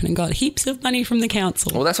leg open and got heaps of money from the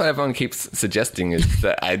council. Well, that's what everyone keeps suggesting, is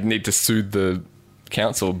that I need to sue the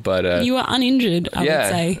council, but... you were uninjured, I would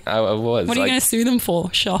say. I was. What are you going to sue them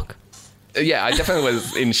for? Shock? Yeah, I definitely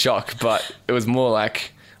was in shock, but it was more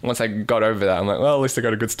like... Once I got over that, I'm like, well, at least I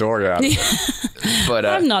got a good story out. But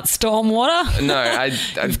I'm not stormwater. No,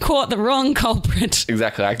 You've caught the wrong culprit.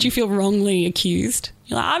 Exactly. Do you feel wrongly accused?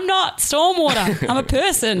 You're like, I'm not stormwater. I'm a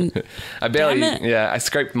person. I barely, I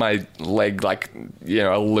scraped my leg a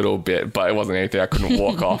little bit, but it wasn't anything I couldn't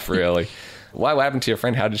walk off, really. What happened to your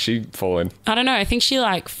friend? How did she fall in? I don't know. I think she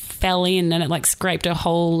fell in and it scraped her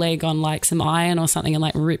whole leg on some iron or something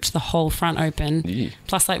and ripped the whole front open. Yeah.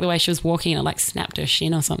 Plus the way she was walking, it snapped her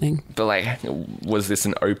shin or something. But was this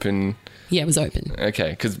an open? Yeah, it was open. Okay,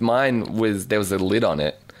 because mine there was a lid on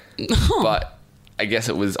it, but I guess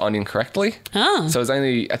it was on incorrectly. Oh. So it was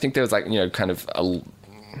only, I think there was kind of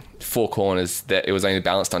 4 corners that it was only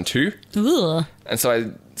balanced on 2. Ugh. And so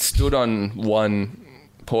I stood on one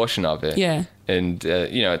portion of it. Yeah. And,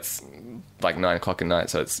 it's 9 o'clock at night,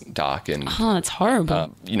 so it's dark. And that's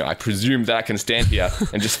horrible. I presume that I can stand here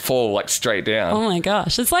and just fall straight down. Oh my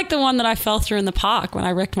gosh. It's like the one that I fell through in the park when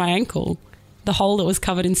I wrecked my ankle. The hole that was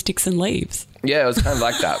covered in sticks and leaves. Yeah, it was kind of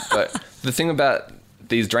like that. But the thing about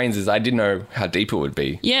these drains is I didn't know how deep it would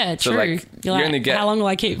be. Yeah, true. So You're you only get, how long will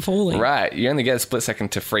I keep falling? Right. You only get a split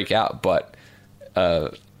second to freak out, but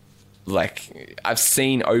I've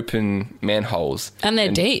seen open manholes. And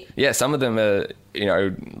they're deep. Yeah, some of them are,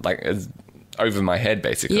 over my head,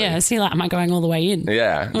 basically. Yeah, so you're am I going all the way in?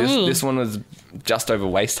 Yeah. This one was just over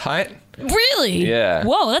waist height. Really? Yeah.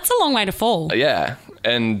 Whoa, that's a long way to fall. Yeah.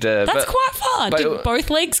 And that's quite far. Did both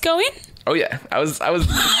legs go in? Oh yeah, I was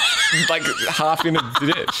half in a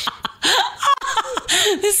ditch.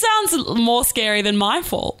 This sounds more scary than my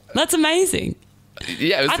fall. That's amazing.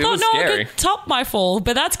 Yeah, it was I thought scary. One could top my fall,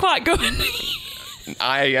 but that's quite good.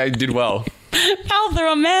 I did well. Fell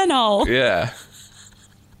through a manhole. Yeah.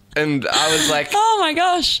 And I was like... Oh, my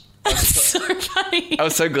gosh. That's so funny. I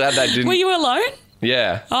was so glad that didn't... Were you alone?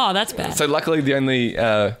 Yeah. Oh, that's bad. So luckily the only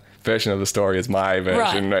version of the story is my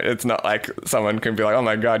version. Right. It's not like someone can be like, oh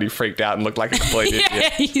my God, you freaked out and looked like a complete idiot.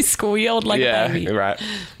 Yeah, you squealed like a baby. Yeah, right.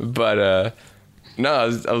 But no, I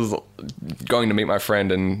was going to meet my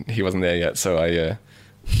friend and he wasn't there yet. So I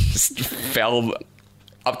just fell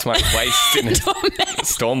up to my waist in a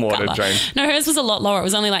stormwater drain. No, hers was a lot lower. It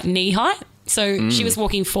was only like knee height. So she was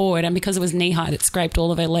walking forward, and because it was knee height, it scraped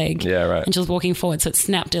all of her leg. Yeah, right. And she was walking forward, so it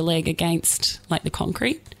snapped her leg against like the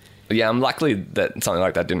concrete. Yeah, I'm lucky that something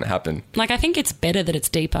like that didn't happen. Like, I think it's better that it's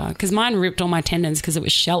deeper, because mine ripped all my tendons because it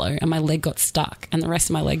was shallow and my leg got stuck and the rest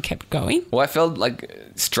of my leg kept going. Well, I fell like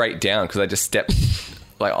straight down because I just stepped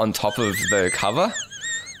like on top of the cover.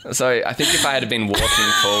 So I think if I had been walking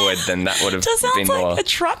forward, then that would have been more... like a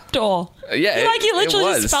trapdoor. Yeah, like you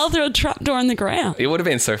literally just fell through a trapdoor in the ground. It would have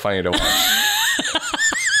been so funny to watch.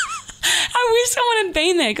 I wish someone had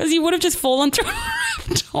been there, because you would have just fallen through a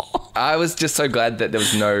trapdoor. I was just so glad that there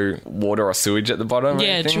was no water or sewage at the bottom. Yeah,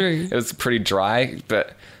 anything. true. It was pretty dry,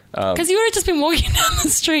 but... Because you would have just been walking down the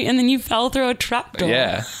street and then you fell through a trapdoor.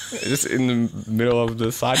 Yeah, just in the middle of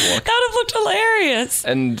the sidewalk. That would have looked hilarious.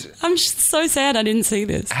 And I'm just so sad I didn't see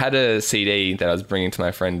this. I had a CD that I was bringing to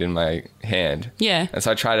my friend in my hand. Yeah. And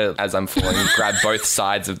so I tried to, as I'm falling, grab both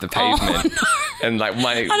sides of the pavement. Oh, no. And like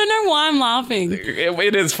my... I don't know why I'm laughing.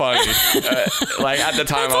 It is funny. Like at the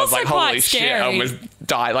time I was like, holy shit, I almost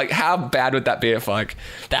died. Like how bad would that be if like...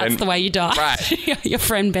 That's the way you die. Right. Your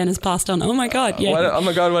friend Ben has passed on. Oh my God. Yeah. Oh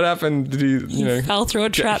my God, what happened? Did he, fell through a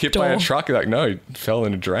trap hit door. by a truck? Like, no, he fell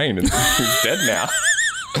in a drain and he's dead now.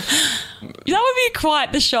 That would be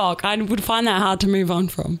quite the shock. I would find that hard to move on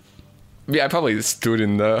from. Yeah, I probably stood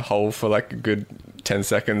in the hole for like a good 10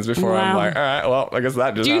 seconds before I'm like, all right, well, I guess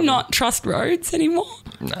that just happened. Not trust roads anymore?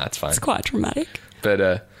 Nah, it's fine. It's quite traumatic.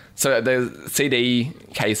 But, so the CD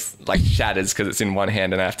case like shatters because it's in one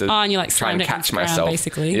hand and I have to and you like try and catch myself.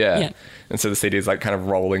 Basically. Yeah. And so the CD is like kind of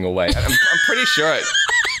rolling away. I'm pretty sure it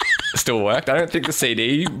still worked. I don't think the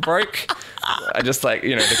CD broke. I just like,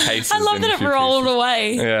 the case. I love that it rolled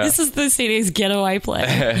away. Yeah. This is the CD's getaway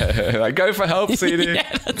plan. Like, go for help, CD.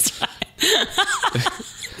 Yeah, that's right.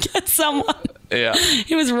 Get someone. Yeah.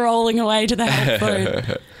 He was rolling away to the help phone.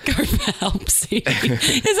 Go for help, CD.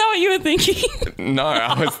 Is that what you were thinking? No,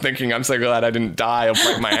 I was thinking I'm so glad I didn't die or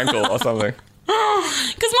break my ankle or something.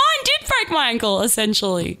 Because mine did break my ankle,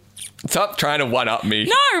 essentially. Stop trying to one-up me.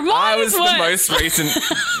 No, mine was worse. The most recent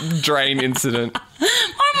drain incident. Mine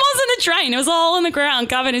wasn't a drain. It was a hole in the ground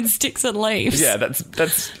covered in sticks and leaves. Yeah,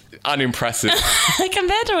 that's unimpressive.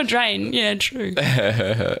 Compared to a drain. Yeah, true.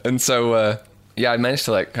 And so, I managed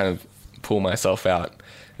to like kind of pull myself out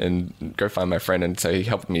and go find my friend. And so he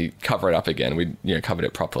helped me cover it up again. We, covered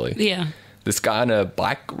it properly. Yeah. This guy on a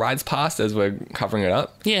bike rides past as we're covering it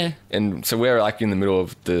up. Yeah. And so we're like in the middle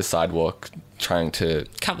of the sidewalk trying to...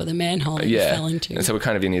 cover the manhole that you fell into. And so we're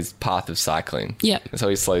kind of in his path of cycling. Yeah. And so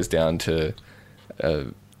he slows down to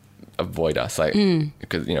avoid us, like,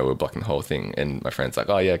 because, we're blocking the whole thing. And my friend's like,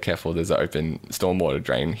 oh yeah, careful, there's an open stormwater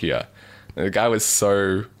drain here. And the guy was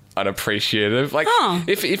so unappreciative. Like,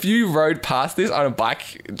 if you rode past this on a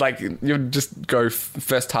bike, like, you'd just go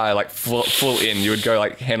first tire, like, full in. You would go,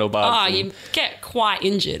 like, handlebars. Oh, you'd get quite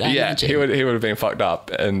injured, I imagine. He would have been fucked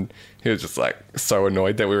up. And he was just, like, so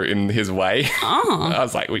annoyed that we were in his way. Oh. I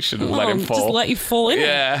was like, we should have let him fall. Just let you fall in.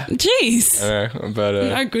 Yeah. Jeez. I know, but...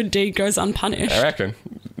 no good deed goes unpunished. I reckon.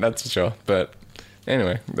 That's for sure. But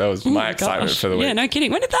anyway, that was my excitement for the week. Yeah, no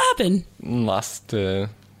kidding. When did that happen? Last...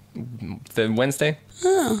 Wednesday?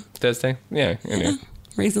 Oh. Thursday? Yeah. Anyway.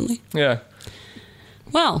 Recently? Yeah.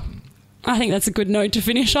 Well, I think that's a good note to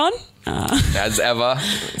finish on. As ever.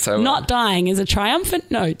 So not dying is a triumphant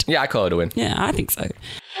note. Yeah, I call it a win. Yeah, I think so.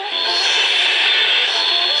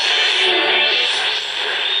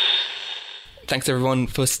 Thanks everyone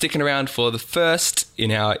for sticking around for the first in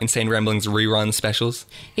our Insane Ramblings rerun specials.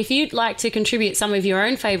 If you'd like to contribute some of your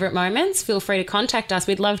own favourite moments, feel free to contact us.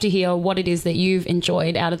 We'd love to hear what it is that you've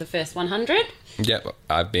enjoyed out of the first 100. Yep,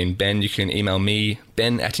 I've been Ben. You can email me,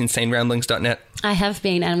 ben@insaneramblings.net. I have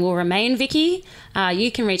been and will remain Vicki. You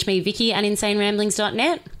can reach me,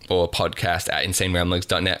 Vicki@insaneramblings.net. Or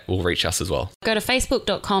podcast@insaneramblings.net will reach us as well. Go to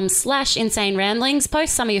facebook.com/insaneramblings.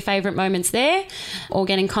 Post some of your favourite moments there or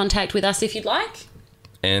get in contact with us if you'd like.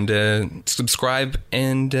 And subscribe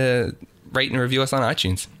and rate and review us on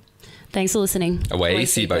iTunes. Thanks for listening. Away,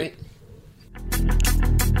 Seaboat.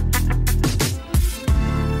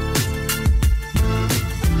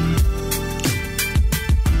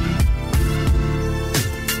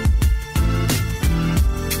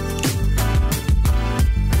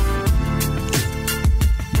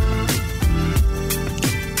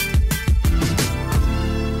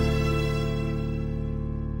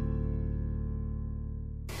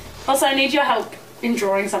 Also, I need your help in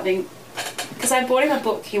drawing something. Because I bought him a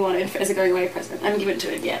book he wanted as a going away present. I haven't given it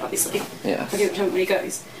to him yet, obviously. Yeah. I'll give it to him when he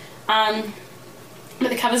goes. But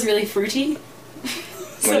the cover's really fruity.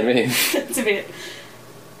 So what do you mean? It's a bit...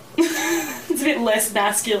 it's a bit less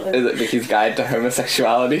masculine. Is it Vicky's Guide to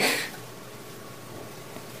Homosexuality?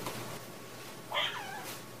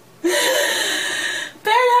 Ben,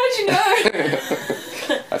 how did you know?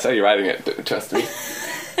 I saw you writing it, trust me.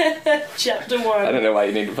 Chapter 1. I don't know why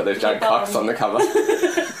you need to put those giant cocks on the cover.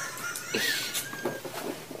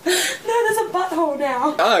 No, there's a butthole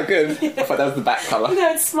now. Oh, good. I thought that was the back cover.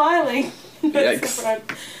 No, it's smiling. Yikes. It's the front.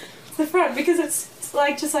 It's the front because it's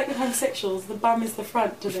like just like the homosexuals. The bum is the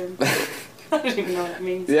front to them. I don't even know what that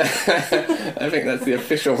means. Yeah, I think that's the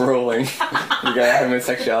official ruling. You go to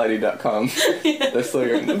homosexuality.com. Yeah. The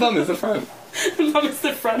slogan, the bum is the front. The bum is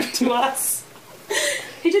the front to us.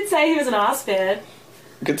 He did say he was an arse fan.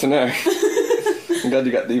 Good to know. I'm glad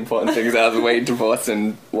you got the important things out of the way, divorce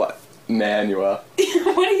and what man you are.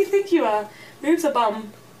 What do you think you are? Boobs or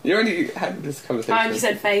bum? You already had this conversation. Oh, you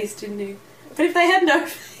said face, didn't you? But if they had no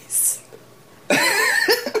face... Am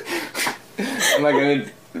I going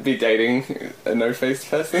to be dating a no-faced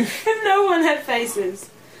person? If no one had faces.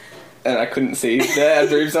 And I couldn't see their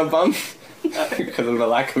boobs or bum? Because of the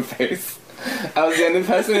lack of face. I was the only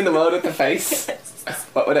person in the world with a face. Yes.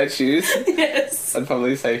 What would I choose? Yes. I'd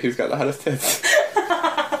probably say who's got the hottest tits.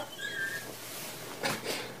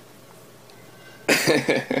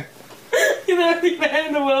 You're the only man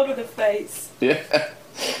in the world with a face. Yeah.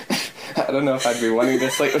 I don't know if I'd be wanting to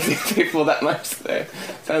sleep with these people that much though.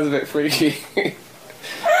 Sounds a bit freaky.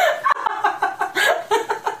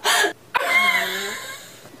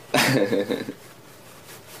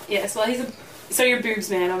 Yes, well, he's a... So you're a boobs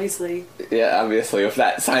man, obviously. Yeah, obviously, with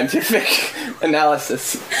that scientific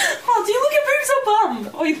analysis. Oh, do you look at boobs or bum?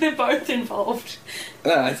 Or they're both involved?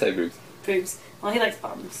 No, I'd say boobs. Boobs. Well, he likes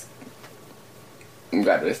bums. I'm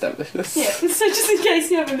glad we established this. Yeah, so just in case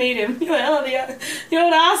you ever meet him, you're like, oh, the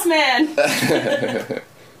old ass man. I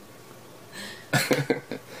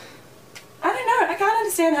don't know, I can't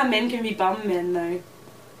understand how men can be bum men, though.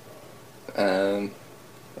 I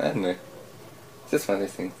don't know. It's just one of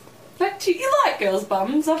those things. But you like girls'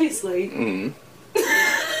 bums, obviously. Mm.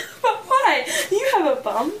 But why? You have a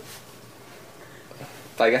bum.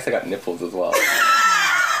 But I guess I got nipples as well.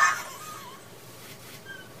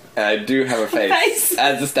 And I do have a face.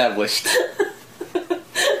 As established.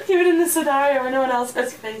 Even in the scenario where no one else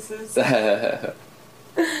has faces.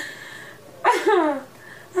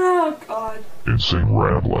 Oh, God. Insane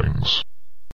ramblings.